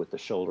aggressively with the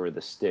shoulder of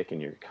the stick and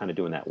you're kind of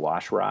doing that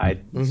wash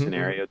ride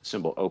scenario, the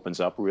cymbal opens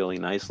up really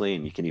nicely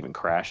and you can even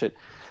crash it.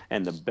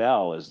 And the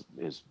bell is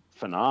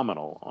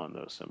phenomenal on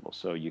those cymbals.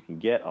 So you can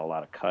get a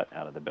lot of cut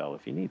out of the bell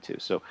if you need to.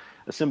 So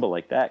a cymbal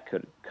like that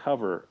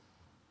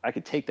I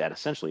could take that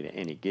essentially to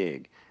any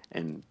gig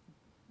and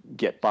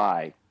get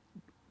by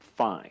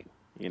fine,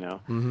 you know?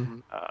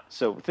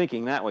 So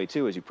thinking that way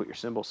too, as you put your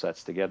cymbal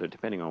sets together,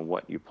 depending on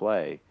what you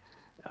play,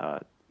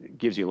 it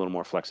gives you a little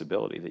more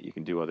flexibility that you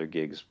can do other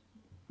gigs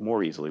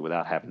more easily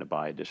without having to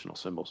buy additional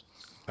cymbals.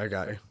 I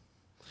got you.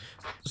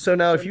 So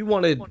now, if you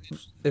want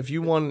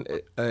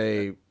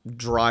a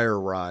drier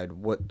ride,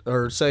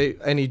 or say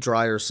any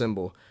drier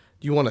cymbal,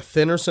 do you want a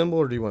thinner cymbal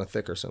or do you want a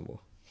thicker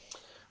cymbal?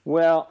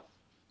 Well,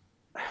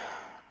 a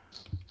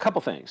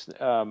couple things.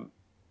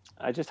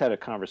 I just had a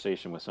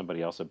conversation with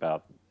somebody else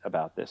about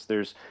this.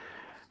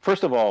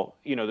 First of all,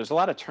 you know, there's a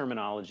lot of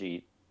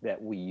terminology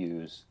that we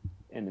use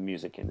in the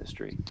music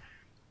industry.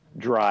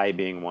 Dry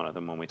being one of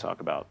them when we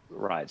talk about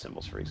ride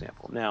cymbals, for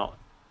example. Now,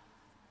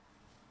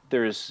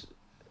 there's,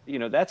 you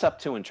know, that's up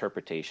to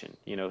interpretation.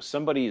 You know,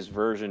 somebody's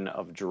version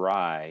of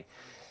dry,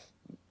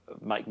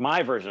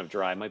 my version of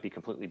dry might be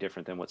completely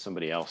different than what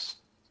somebody else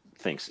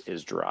thinks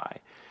is dry.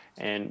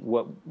 And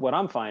what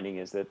I'm finding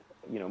is that,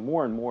 you know,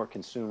 more and more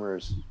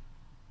consumers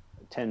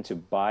tend to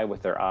buy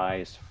with their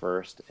eyes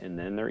first and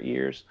then their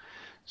ears.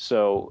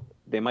 So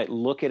they might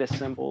look at a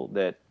cymbal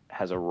that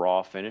has a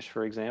raw finish,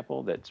 for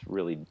example, that's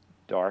really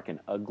dark and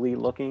ugly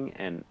looking,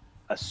 and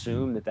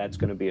assume that that's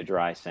going to be a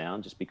dry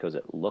sound just because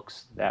it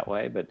looks that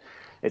way, but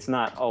it's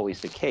not always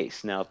the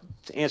case. Now,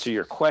 to answer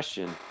your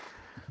question,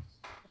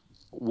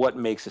 what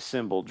makes a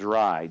cymbal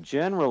dry?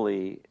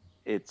 Generally,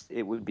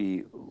 it would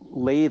be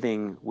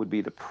lathing would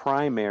be the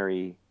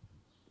primary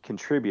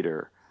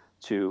contributor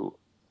to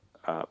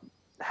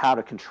how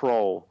to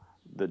control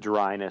the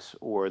dryness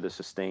or the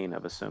sustain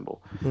of a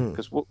cymbal.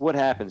 Because what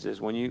happens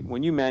is when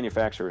you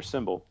manufacture a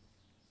cymbal,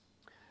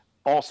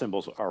 all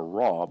cymbals are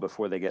raw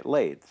before they get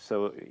lathed.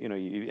 So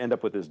you end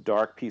up with this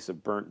dark piece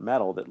of burnt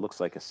metal that looks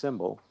like a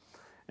cymbal,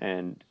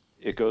 and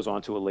it goes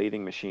onto a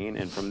lathing machine,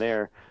 and from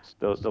there,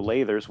 the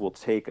lathers will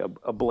take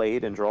a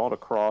blade and draw it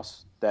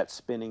across that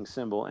spinning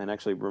cymbal and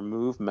actually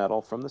remove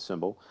metal from the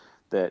cymbal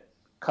that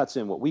cuts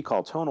in what we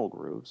call tonal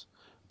grooves,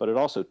 but it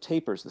also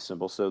tapers the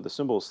cymbal, so the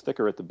cymbal is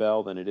thicker at the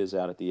bell than it is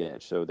out at the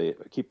edge. So they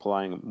keep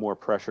applying more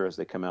pressure as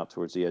they come out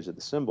towards the edge of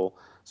the cymbal,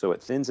 so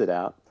it thins it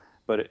out,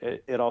 but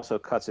it also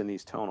cuts in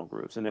these tonal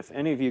grooves. And if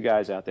any of you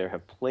guys out there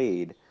have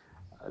played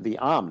the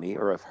Omni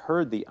or have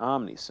heard the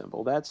Omni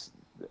cymbal, that's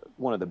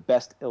one of the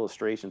best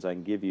illustrations I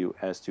can give you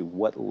as to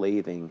what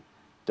lathing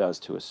does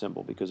to a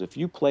cymbal. Because if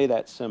you play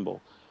that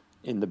cymbal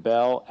in the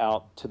bell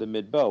out to the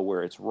mid bow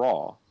where it's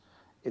raw,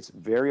 it's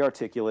very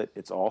articulate,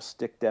 it's all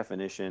stick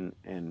definition,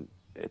 and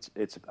it's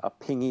a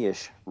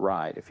pingy-ish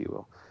ride, if you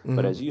will. Mm-hmm.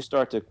 But as you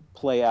start to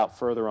play out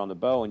further on the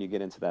bow and you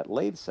get into that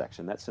lathe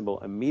section, that cymbal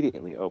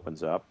immediately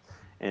opens up,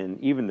 and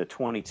even the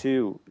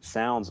 22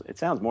 sounds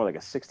more like a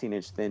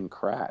 16-inch thin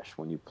crash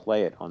when you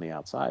play it on the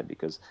outside,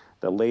 because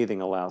the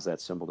lathing allows that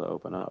cymbal to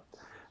open up.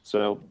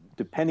 So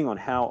depending on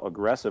how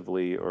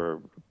aggressively, or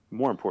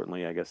more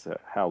importantly, I guess,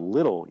 how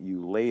little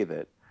you lathe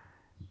it,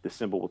 the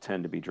cymbal will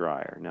tend to be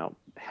drier. Now,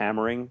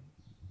 hammering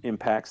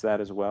impacts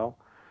that as well.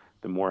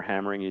 The more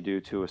hammering you do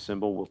to a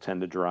cymbal will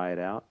tend to dry it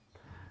out.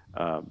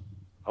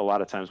 A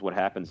lot of times what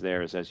happens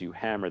there is as you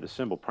hammer the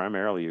cymbal,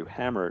 primarily you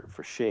hammer it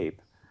for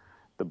shape.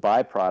 The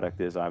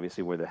byproduct is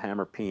obviously where the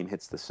hammer peen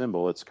hits the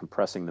cymbal, it's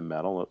compressing the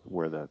metal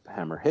where the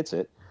hammer hits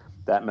it.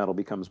 That metal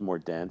becomes more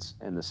dense,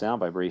 and the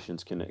sound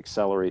vibrations can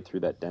accelerate through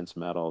that dense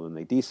metal, and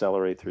they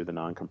decelerate through the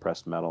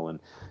non-compressed metal.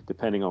 And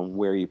depending on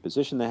where you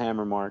position the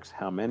hammer marks,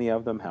 how many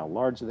of them, how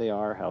large they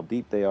are, how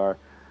deep they are,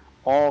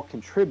 all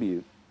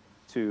contribute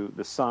to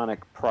the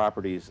sonic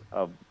properties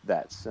of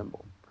that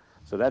cymbal.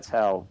 So that's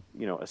how,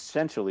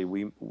 essentially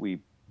we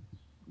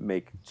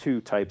make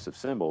two types of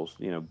cymbals,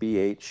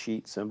 B8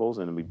 sheet cymbals,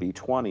 and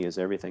B20 is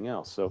everything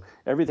else. So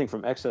everything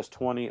from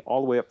XS20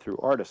 all the way up through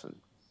Artisan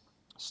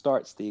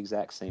starts the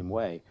exact same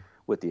way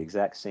with the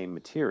exact same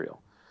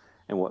material.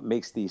 And what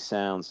makes these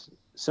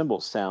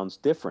cymbals sounds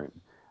different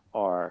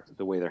are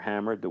the way they're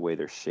hammered, the way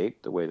they're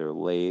shaped, the way they're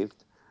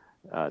lathed,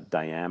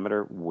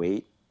 diameter,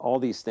 weight. All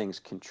these things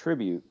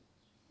contribute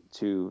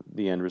to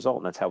the end result,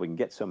 and that's how we can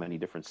get so many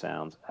different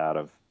sounds out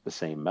of the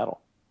same metal.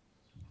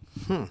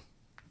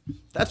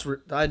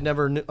 I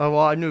never knew. Well,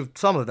 I knew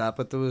some of that,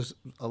 but there was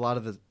a lot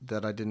of it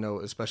that I didn't know,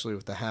 especially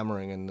with the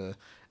hammering and the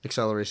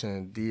acceleration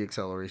and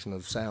deacceleration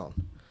of sound.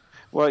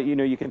 Well,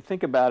 you can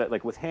think about it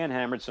like with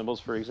hand-hammered cymbals,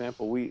 for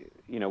example.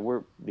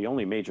 We're the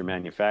only major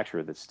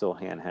manufacturer that still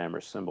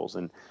hand-hammers cymbals,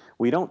 and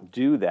we don't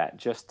do that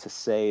just to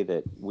say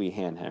that we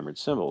hand-hammered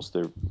cymbals.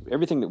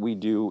 Everything that we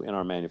do in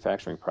our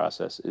manufacturing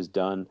process is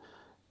done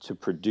to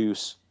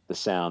produce the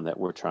sound that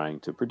we're trying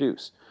to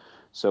produce.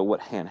 So what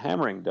hand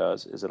hammering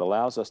does is it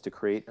allows us to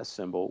create a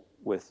cymbal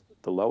with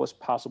the lowest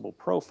possible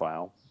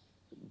profile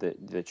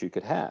that you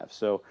could have.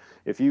 So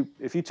if you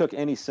took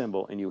any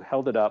cymbal and you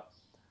held it up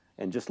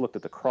and just looked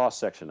at the cross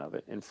section of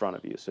it in front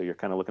of you, so you're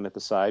kind of looking at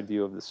the side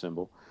view of the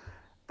cymbal,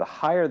 the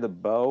higher the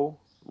bow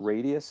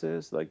radius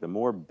is, like the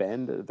more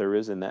bend there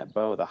is in that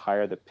bow, the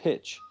higher the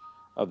pitch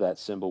of that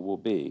cymbal will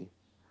be.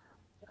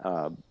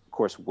 Of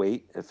course,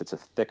 weight, if it's a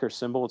thicker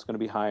cymbal, it's going to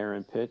be higher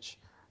in pitch.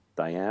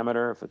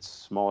 Diameter, if it's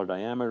smaller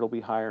diameter, it'll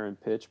be higher in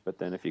pitch, but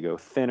then if you go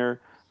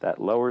thinner, that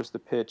lowers the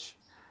pitch.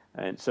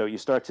 And so you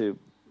start to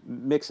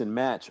mix and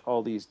match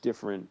all these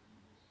different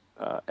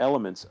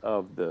elements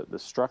of the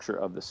structure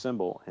of the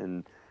cymbal,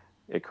 and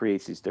it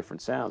creates these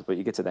different sounds. But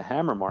you get to the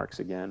hammer marks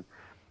again.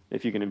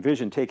 If you can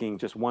envision taking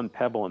just one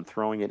pebble and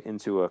throwing it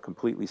into a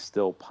completely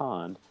still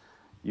pond,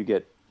 you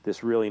get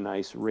this really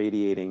nice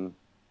radiating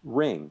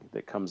ring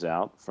that comes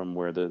out from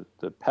where the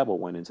pebble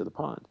went into the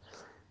pond.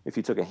 If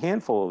you took a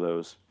handful of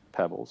those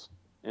pebbles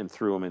and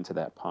threw them into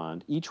that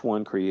pond, each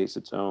one creates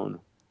its own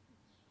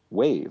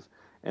wave,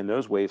 and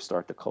those waves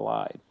start to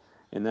collide.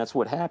 And that's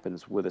what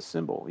happens with a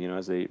cymbal.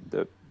 As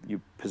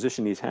you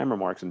position these hammer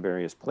marks in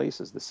various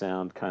places, the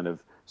sound kind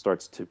of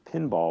starts to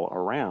pinball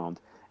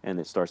around, and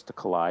it starts to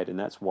collide. And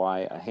that's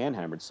why a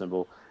hand-hammered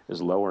cymbal is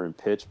lower in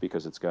pitch,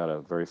 because it's got a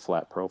very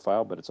flat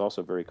profile, but it's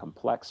also very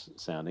complex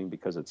sounding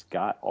because it's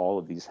got all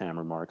of these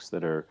hammer marks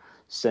that are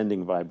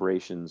sending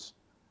vibrations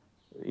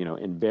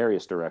in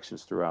various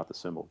directions throughout the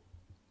cymbal.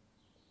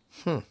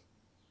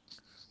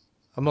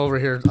 I'm over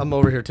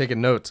here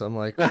taking notes. I'm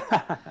like,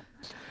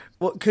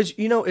 well, because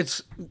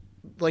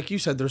like you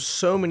said, there's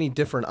so many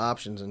different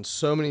options and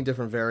so many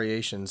different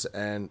variations,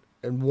 and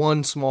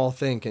one small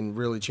thing can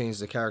really change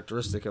the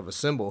characteristic of a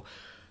symbol.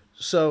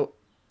 So,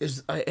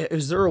 is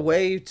there a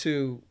way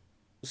to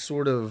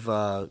sort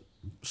of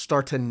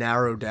start to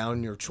narrow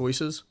down your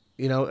choices?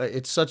 You know,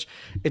 it's such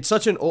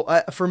an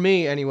for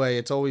me anyway.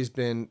 It's always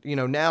been, you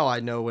know, now I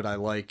know what I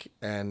like,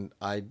 and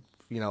I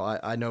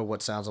know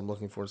what sounds I'm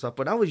looking for and stuff.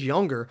 But when I was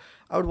younger,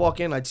 I would walk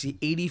in, I'd see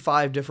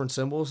 85 different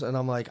symbols, and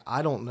I'm like,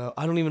 I don't know,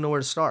 I don't even know where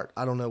to start.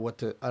 I don't know what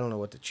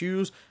to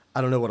choose.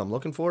 I don't know what I'm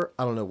looking for.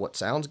 I don't know what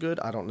sounds good.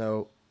 I don't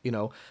know, you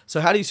know.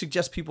 So how do you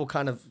suggest people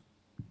kind of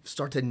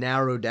start to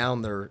narrow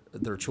down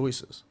their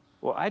choices?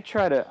 Well, I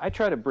try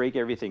to break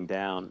everything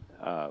down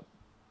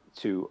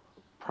to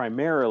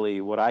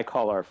primarily what I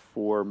call our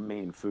four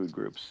main food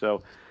groups.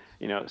 So,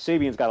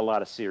 Sabian's got a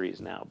lot of series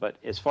now, but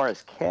as far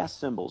as cast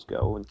symbols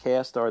go, and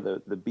cast are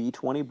the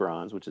B20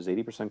 bronze, which is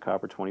 80%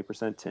 copper,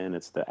 20% tin.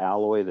 It's the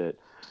alloy that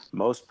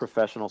most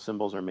professional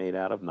symbols are made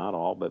out of, not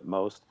all, but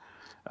most.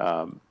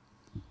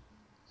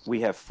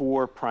 We have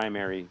four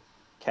primary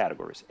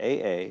categories: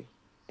 AA,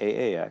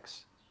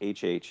 AAX,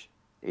 HH,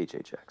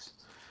 HHX.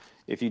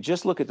 If you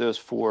just look at those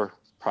four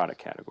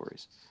product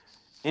categories,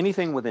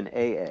 anything with an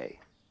AA,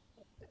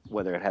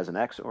 whether it has an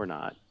X or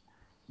not,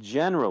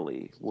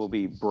 generally will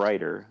be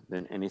brighter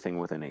than anything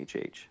with an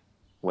HH,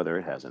 whether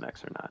it has an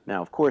X or not.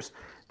 Now, of course,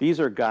 these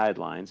are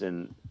guidelines,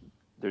 and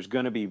there's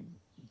going to be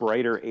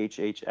brighter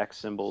HHX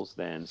symbols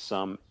than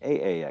some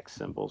AAX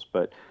symbols,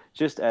 but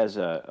just as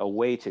a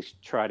way to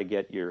try to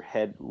get your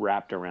head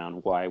wrapped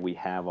around why we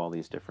have all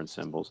these different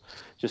symbols,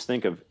 just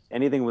think of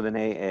anything with an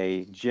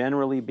AA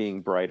generally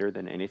being brighter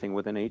than anything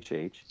with an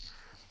HH.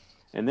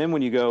 And then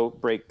when you go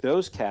break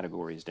those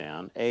categories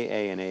down,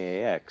 AA and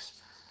AAX,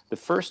 the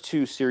first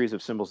two series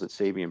of symbols that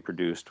Sabian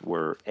produced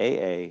were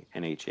AA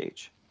and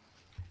HH.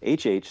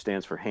 HH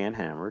stands for hand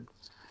hammered,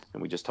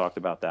 and we just talked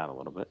about that a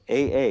little bit.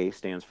 AA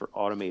stands for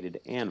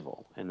automated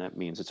anvil, and that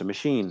means it's a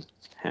machine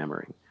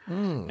hammering.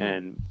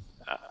 And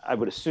I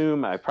would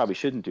assume, I probably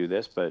shouldn't do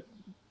this, but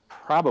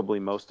probably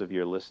most of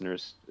your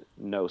listeners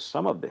know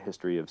some of the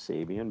history of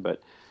Sabian,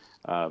 but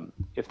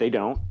if they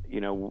don't,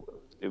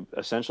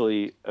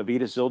 essentially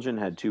Avitas Zildjian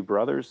had two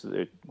brothers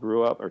that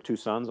grew up, or two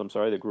sons, I'm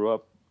sorry, that grew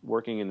up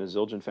working in the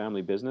Zildjian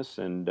family business.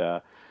 And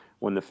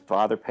when the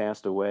father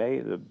passed away,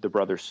 the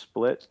brothers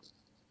split.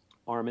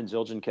 Armin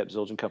Zildjian kept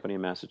Zildjian Company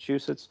in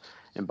Massachusetts,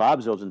 and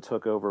Bob Zildjian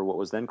took over what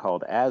was then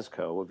called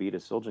ASCO,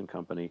 Avitas Zildjian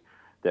Company,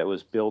 that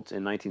was built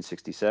in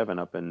 1967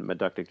 up in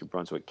Meductic, New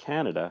Brunswick,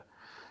 Canada,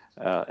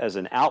 as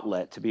an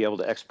outlet to be able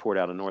to export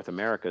out of North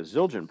America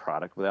Zildjian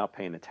product without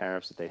paying the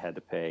tariffs that they had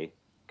to pay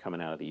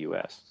coming out of the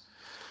U.S.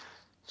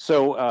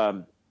 So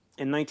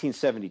in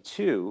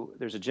 1972,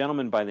 there's a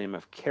gentleman by the name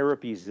of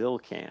Kerepi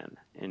Zilkan,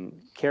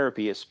 and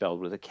Kerepi is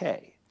spelled with a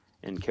K.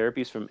 And Kerepi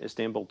is from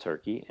Istanbul,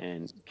 Turkey,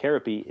 and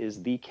Kerepi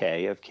is the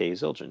K of K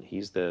Zildjian.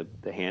 He's the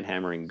hand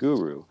hammering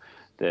guru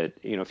that,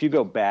 if you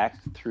go back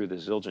through the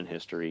Zildjian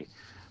history,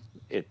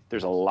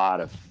 there's a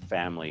lot of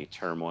family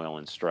turmoil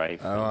and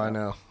strife. Oh, and, I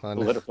know.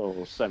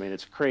 Political, I mean,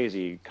 it's a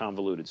crazy,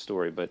 convoluted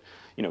story, but,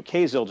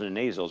 K Zildjian and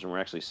A Zildjian were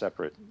actually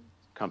separate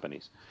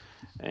companies.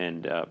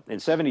 And in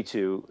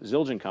 72,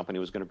 Zildjian Company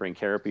was going to bring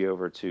Kerepi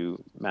over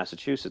to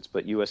Massachusetts,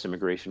 but U.S.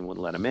 immigration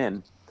wouldn't let him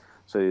in.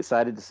 So they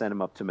decided to send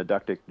him up to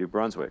Meductic, New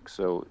Brunswick.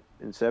 So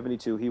in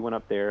 72, he went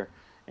up there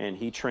and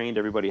he trained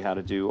everybody how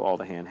to do all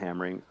the hand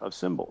hammering of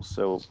symbols.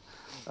 So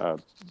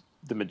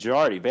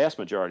the vast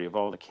majority of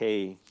all the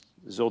K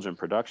Zildjian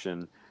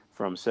production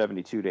from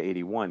 72 to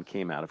 81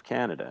 came out of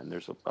Canada. And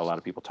there's a lot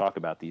of people talk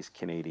about these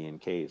Canadian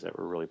Ks that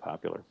were really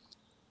popular.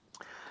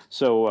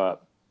 So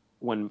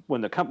when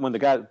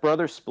the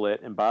brothers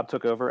split and Bob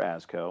took over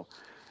ASCO,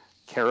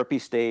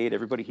 Kerepi stayed.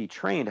 Everybody he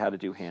trained how to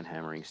do hand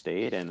hammering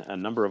stayed, and a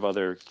number of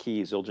other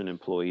key Zildjian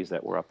employees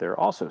that were up there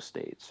also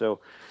stayed. So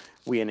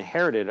we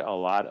inherited a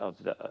lot of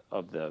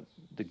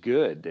the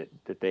good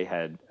that they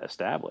had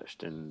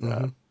established,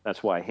 and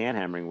that's why hand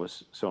hammering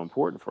was so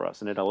important for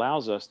us. And it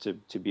allows us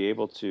to be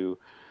able to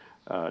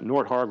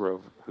Nort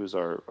Hargrove, who's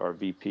our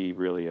VP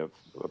really of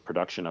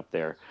production up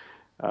there.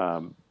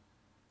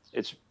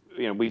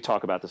 We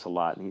talk about this a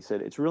lot, and he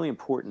said it's really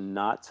important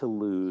not to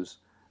lose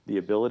the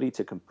ability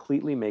to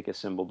completely make a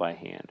symbol by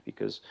hand,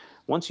 because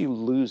once you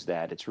lose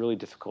that, it's really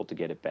difficult to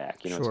get it back.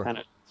 Sure.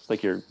 It's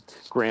like your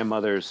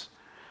grandmother's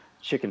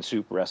chicken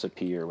soup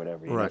recipe or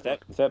whatever. Right.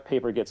 If that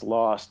paper gets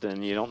lost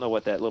and you don't know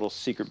what that little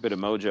secret bit of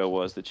mojo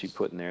was that she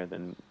put in there,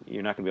 then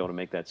you're not going to be able to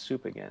make that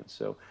soup again.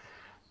 So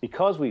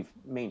because we've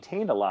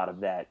maintained a lot of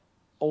that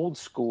old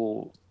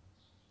school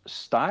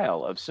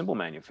style of symbol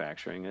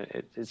manufacturing,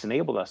 it's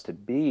enabled us to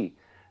be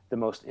the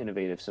most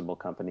innovative symbol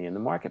company in the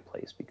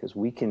marketplace, because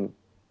we can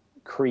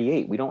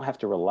create. We don't have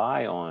to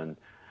rely on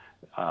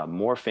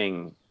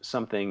morphing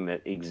something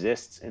that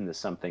exists into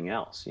something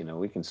else.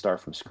 We can start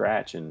from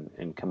scratch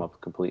and come up with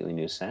completely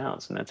new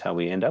sounds. And that's how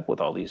we end up with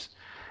all these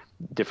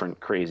different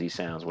crazy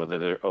sounds, whether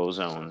they're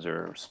ozones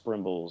or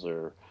sprimbles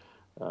or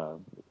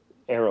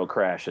aero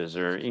crashes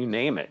or you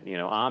name it,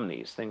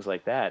 omnis, things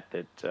like that,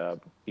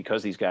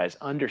 because these guys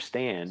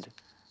understand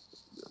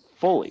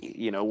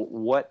fully,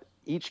 what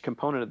each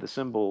component of the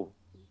cymbal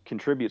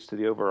contributes to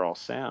the overall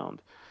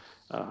sound.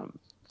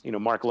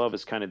 Mark Love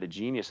is kind of the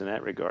genius in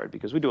that regard,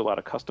 because we do a lot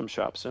of custom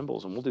shop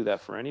cymbals, and we'll do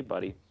that for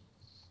anybody.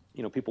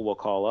 People will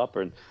call up,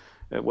 and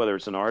whether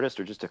it's an artist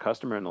or just a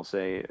customer, and they'll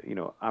say,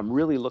 I'm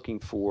really looking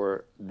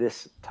for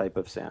this type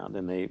of sound,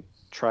 and they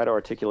try to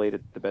articulate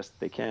it the best that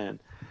they can.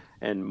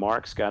 And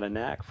Mark's got a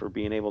knack for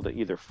being able to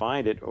either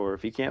find it, or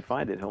if he can't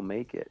find it, he'll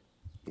make it.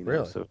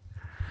 Really? So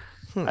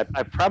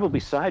I probably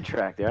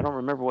sidetracked there. I don't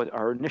remember what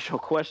our initial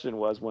question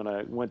was when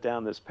I went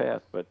down this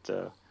path, but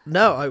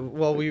no, I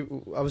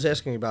was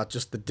asking about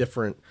just the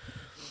different.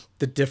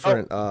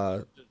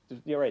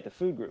 You're right, the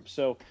food groups.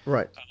 So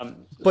right,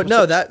 but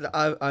no, that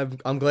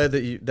I'm glad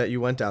that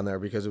you went down there,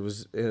 because it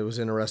was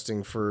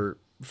interesting for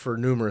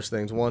numerous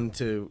things. One,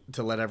 to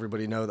let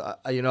everybody know that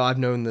I've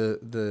known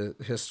the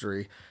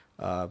history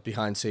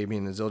behind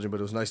Sabian and Zildjian, but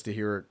it was nice to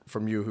hear it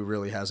from you, who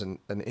really has an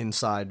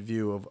inside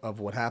view of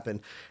what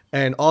happened,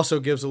 and also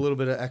gives a little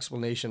bit of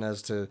explanation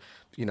as to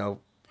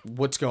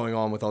what's going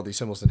on with all these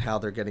cymbals and how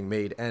they're getting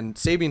made. And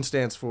Sabian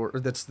stands for,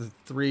 that's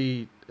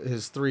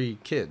his three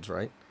kids,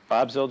 right?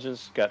 Bob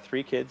Zildjian's got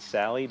 3 kids: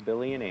 Sally,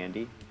 Billy, and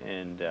Andy.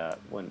 And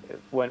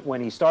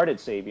when he started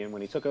Sabian,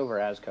 when he took over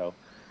ASCO,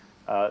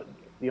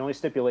 the only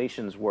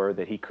stipulations were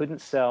that he couldn't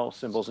sell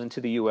cymbals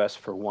into the U.S.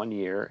 for 1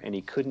 year, and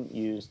he couldn't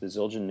use the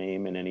Zildjian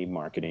name in any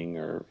marketing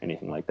or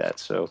anything like that.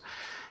 So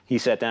he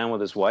sat down with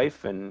his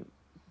wife, and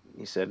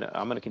he said,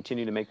 I'm going to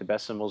continue to make the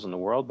best cymbals in the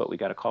world, but we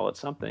got to call it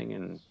something.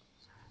 And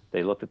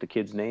they looked at the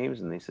kids'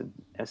 names, and they said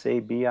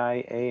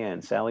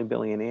Sabian, Sally,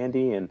 Billy, and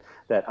Andy. And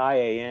that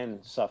IAN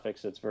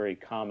suffix, that's very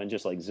common,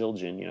 just like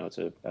Zildjian, it's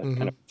a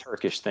kind of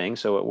Turkish thing,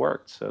 so it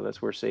worked. So that's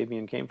where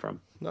Sabian came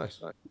from. Nice.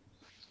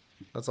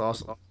 That's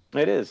awesome.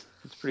 It is.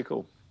 It's pretty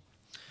cool.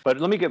 But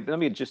let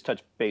me just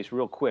touch base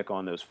real quick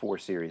on those 4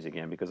 series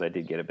again, because I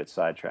did get a bit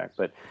sidetracked.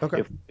 But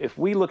okay. if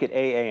we look at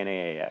AA and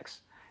AAX,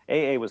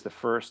 AA was the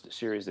first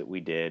series that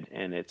we did,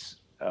 and it's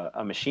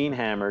a machine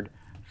hammered,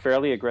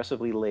 fairly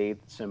aggressively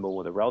lathed cymbal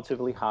with a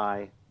relatively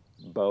high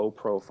bow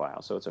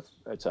profile. So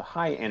it's a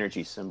high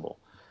energy cymbal.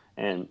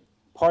 And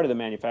part of the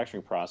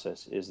manufacturing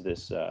process is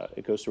this,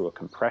 it goes through a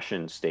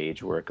compression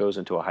stage where it goes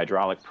into a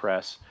hydraulic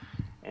press,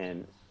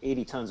 and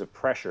 80 tons of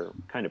pressure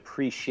kind of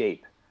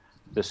pre-shape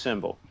the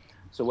cymbal.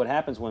 So what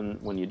happens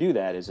when you do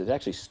that is it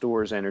actually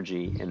stores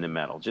energy in the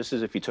metal. Just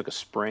as if you took a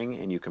spring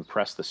and you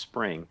compress the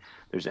spring,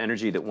 there's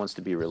energy that wants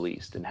to be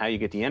released. And how you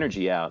get the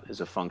energy out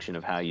is a function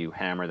of how you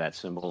hammer that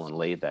cymbal and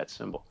lathe that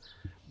cymbal.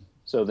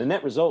 So the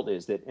net result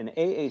is that an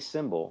AA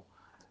cymbal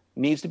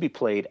needs to be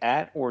played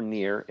at or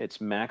near its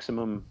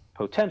maximum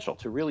potential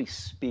to really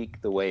speak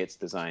the way it's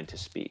designed to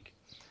speak.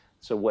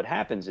 So what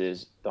happens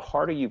is, the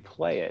harder you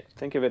play it,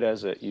 think of it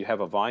as you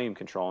have a volume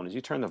control, and as you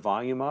turn the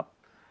volume up,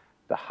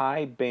 the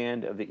high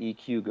band of the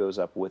EQ goes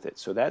up with it.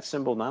 So that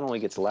cymbal not only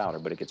gets louder,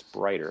 but it gets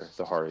brighter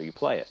the harder you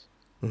play it.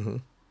 Mm-hmm.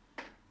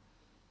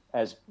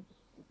 As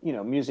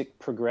music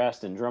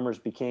progressed and drummers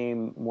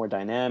became more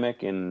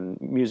dynamic, and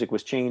music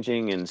was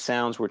changing and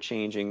sounds were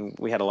changing,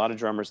 we had a lot of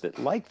drummers that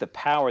liked the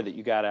power that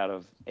you got out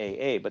of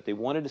AA, but they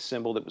wanted a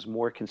cymbal that was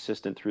more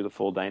consistent through the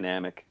full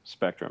dynamic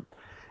spectrum.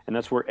 And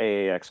that's where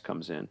AAX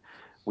comes in.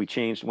 We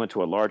went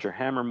to a larger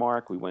hammer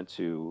mark. We went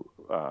to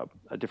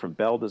a different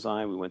bell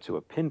design. We went to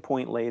a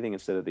pinpoint lathing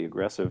instead of the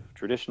aggressive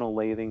traditional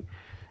lathing.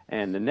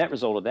 And the net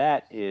result of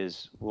that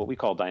is what we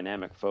call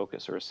dynamic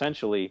focus, or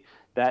essentially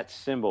that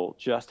cymbal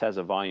just has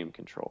a volume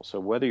control. So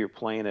whether you're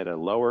playing at a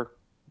lower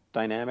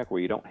dynamic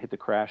where you don't hit the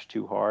crash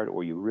too hard,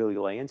 or you really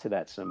lay into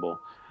that cymbal,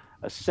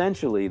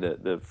 essentially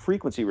the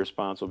frequency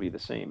response will be the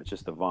same. It's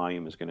just the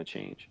volume is going to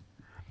change.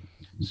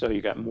 So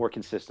you got more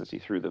consistency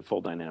through the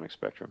full dynamic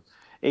spectrum.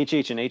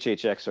 HH and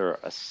HHX are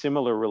a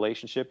similar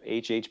relationship,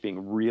 HH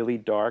being really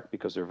dark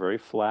because they're very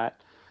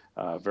flat,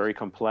 very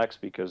complex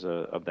because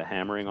of the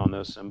hammering on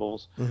those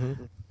cymbals.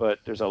 Mm-hmm. But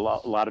there's a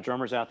lot of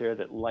drummers out there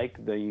that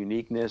like the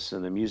uniqueness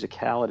and the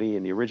musicality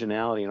and the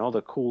originality and all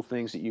the cool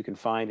things that you can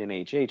find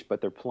in HH,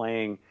 but they're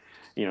playing,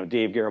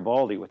 Dave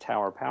Garibaldi with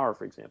Tower Power,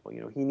 for example.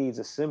 He needs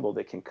a cymbal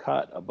that can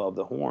cut above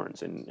the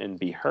horns and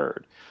be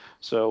heard.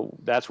 So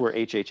that's where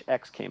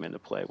HHX came into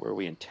play, where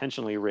we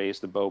intentionally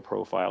raised the bow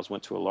profiles,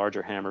 went to a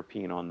larger hammer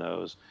peen on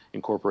those,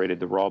 incorporated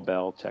the raw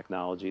bell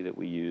technology that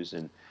we use,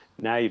 and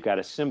now you've got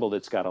a cymbal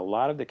that's got a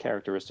lot of the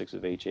characteristics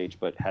of HH,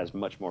 but has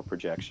much more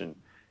projection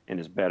and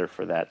is better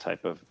for that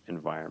type of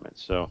environment.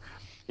 So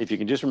if you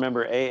can just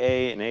remember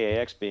AA and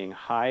AAX being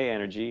high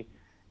energy,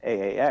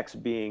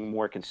 AAX being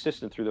more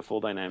consistent through the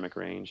full dynamic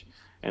range,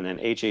 and then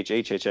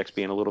HHX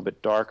being a little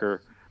bit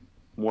darker,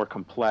 more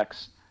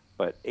complex,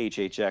 but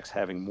HHX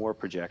having more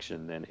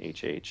projection than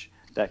HH,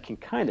 that can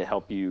kind of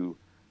help you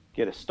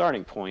get a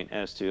starting point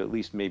as to at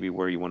least maybe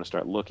where you want to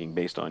start looking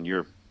based on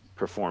your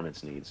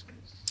performance needs.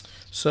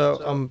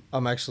 So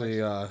I'm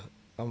actually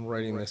I'm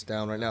writing this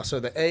down right now. So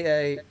the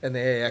AA and the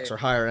AAX are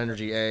higher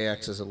energy.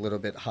 AAX is a little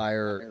bit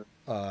higher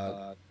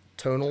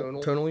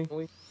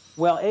tonally.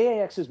 Well,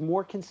 AAX is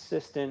more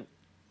consistent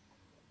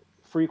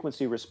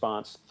frequency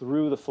response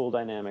through the full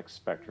dynamic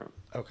spectrum.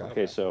 Okay.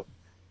 Okay, so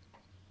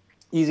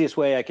easiest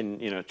way I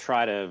can,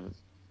 try to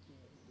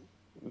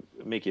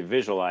make you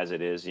visualize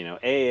it is,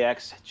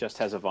 AAX just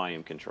has a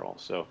volume control.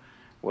 So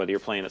whether you're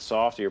playing it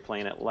soft or you're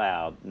playing it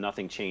loud,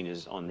 nothing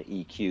changes on the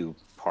EQ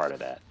part of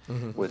that.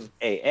 Mm-hmm. With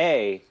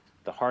AA,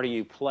 the harder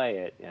you play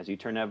it, as you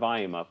turn that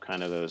volume up,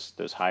 kind of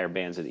those higher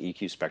bands of the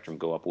EQ spectrum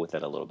go up with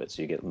it a little bit.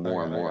 So you get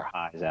more and more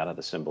highs out of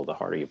the cymbal the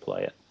harder you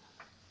play it.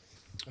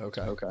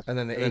 Okay. And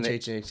then the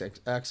HH and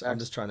HX, I'm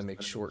just trying to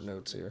make short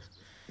notes here.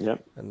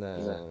 Yep. And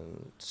then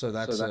so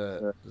that's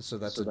a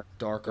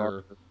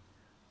darker.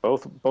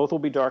 Both will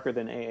be darker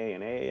than AA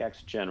and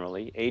AAX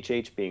generally.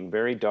 HH being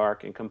very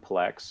dark and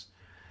complex.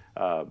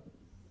 A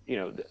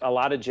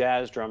lot of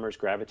jazz drummers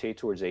gravitate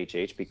towards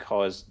HH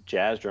because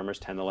jazz drummers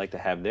tend to like to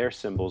have their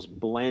cymbals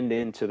blend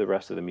into the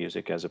rest of the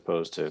music as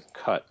opposed to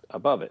cut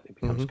above it. It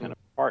becomes kind of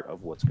part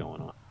of what's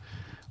going on.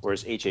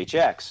 Whereas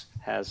HHX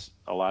has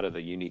a lot of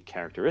the unique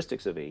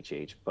characteristics of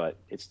HH, but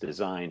it's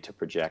designed to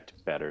project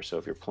better. So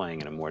if you're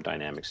playing in a more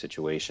dynamic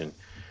situation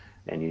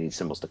and you need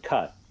cymbals to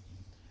cut,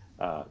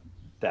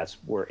 that's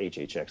where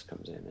HHX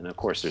comes in. And of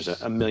course, there's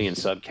a million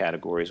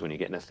subcategories when you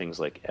get into things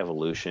like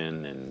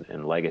evolution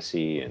and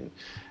legacy and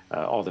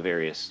all the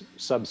various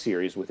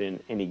sub-series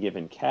within any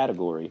given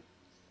category.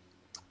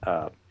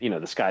 The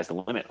sky's the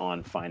limit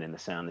on finding the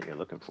sound that you're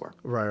looking for.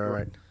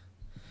 Right.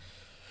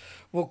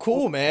 Well,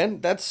 cool, man.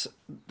 That's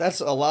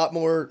a lot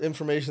more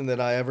information than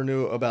I ever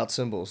knew about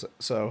cymbals.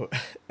 So,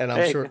 and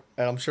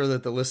I'm sure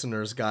that the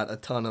listeners got a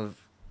ton of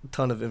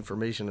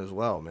information as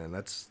well, man.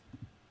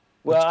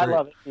 Well, I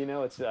love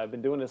it. I've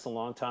been doing this a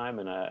long time,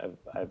 and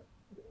I've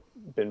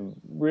been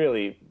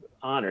really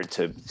honored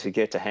to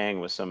get to hang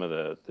with some of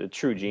the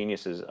true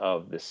geniuses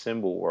of the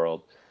cymbal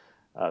world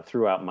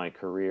throughout my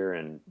career,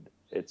 and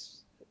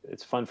it's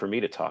fun for me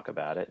to talk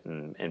about it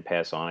and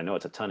pass on. I know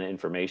it's a ton of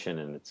information,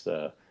 and it's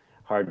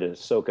hard to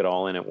soak it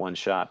all in at one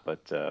shot,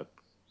 but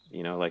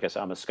like I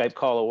said, I'm a Skype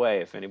call away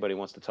if anybody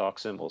wants to talk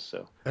cymbals.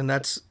 So, and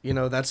that's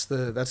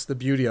the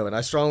beauty of it.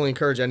 I strongly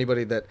encourage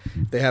anybody that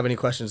if they have any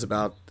questions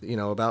about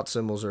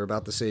cymbals or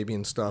about the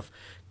Sabian stuff,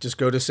 just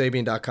go to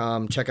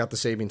Sabian.com, check out the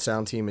Sabian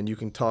sound team, and you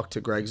can talk to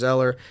Greg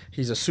Zeller.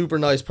 He's a super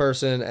nice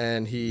person,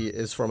 and he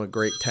is from a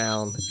great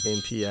town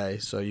in PA.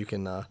 So you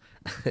can,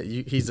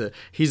 he's a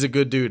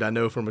good dude. I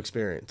know from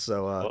experience.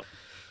 So, well,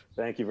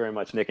 thank you very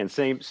much, Nick. And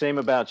same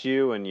about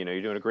you. And you're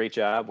doing a great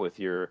job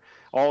with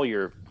all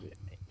your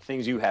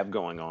things you have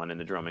going on in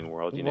the drumming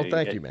world. Well,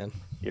 thank you, man.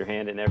 Your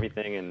hand in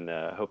everything, and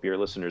hope your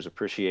listeners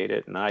appreciate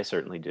it, and I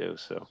certainly do.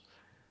 So,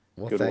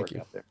 good thank work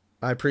you. Out there.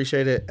 I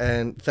appreciate it,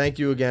 and thank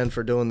you again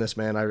for doing this,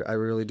 man. I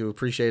really do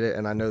appreciate it,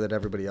 and I know that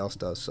everybody else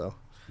does. So,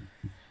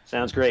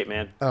 sounds great,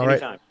 man. All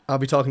Anytime. Right. I'll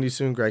be talking to you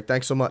soon, Greg.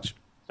 Thanks so much.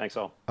 Thanks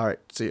all. All right,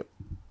 see you.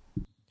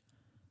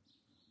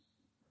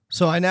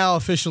 So I now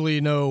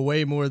officially know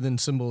way more than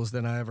cymbals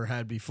than I ever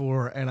had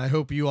before, and I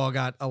hope you all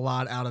got a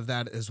lot out of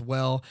that as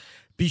well.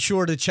 Be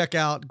sure to check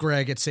out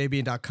Greg at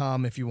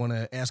Sabian.com if you want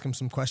to ask him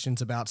some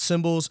questions about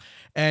cymbals.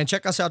 And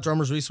check us out,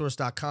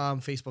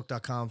 drummersresource.com,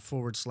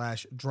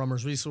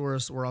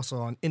 facebook.com/drummersresource. We're also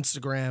on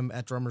Instagram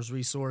at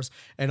drummersresource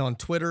and on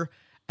Twitter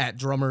at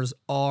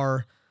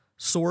drummersrsource.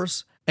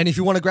 And if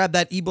you want to grab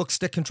that ebook,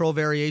 Stick Control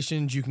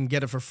Variations, you can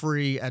get it for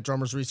free at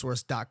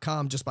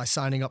drummersresource.com just by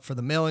signing up for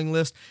the mailing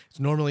list. It's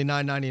normally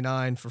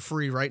 $9.99 for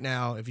free right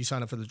now if you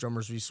sign up for the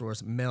Drummers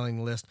Resource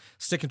mailing list.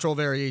 Stick Control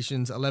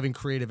Variations, 11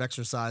 creative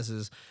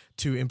exercises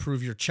to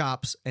improve your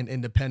chops and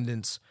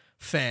independence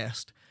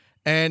fast.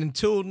 And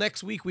until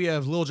next week, we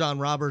have Lil Jon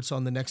Roberts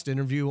on the next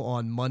interview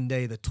on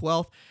Monday the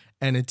 12th.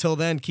 And until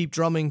then, keep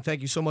drumming.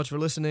 Thank you so much for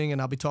listening,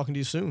 and I'll be talking to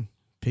you soon.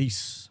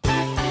 Peace.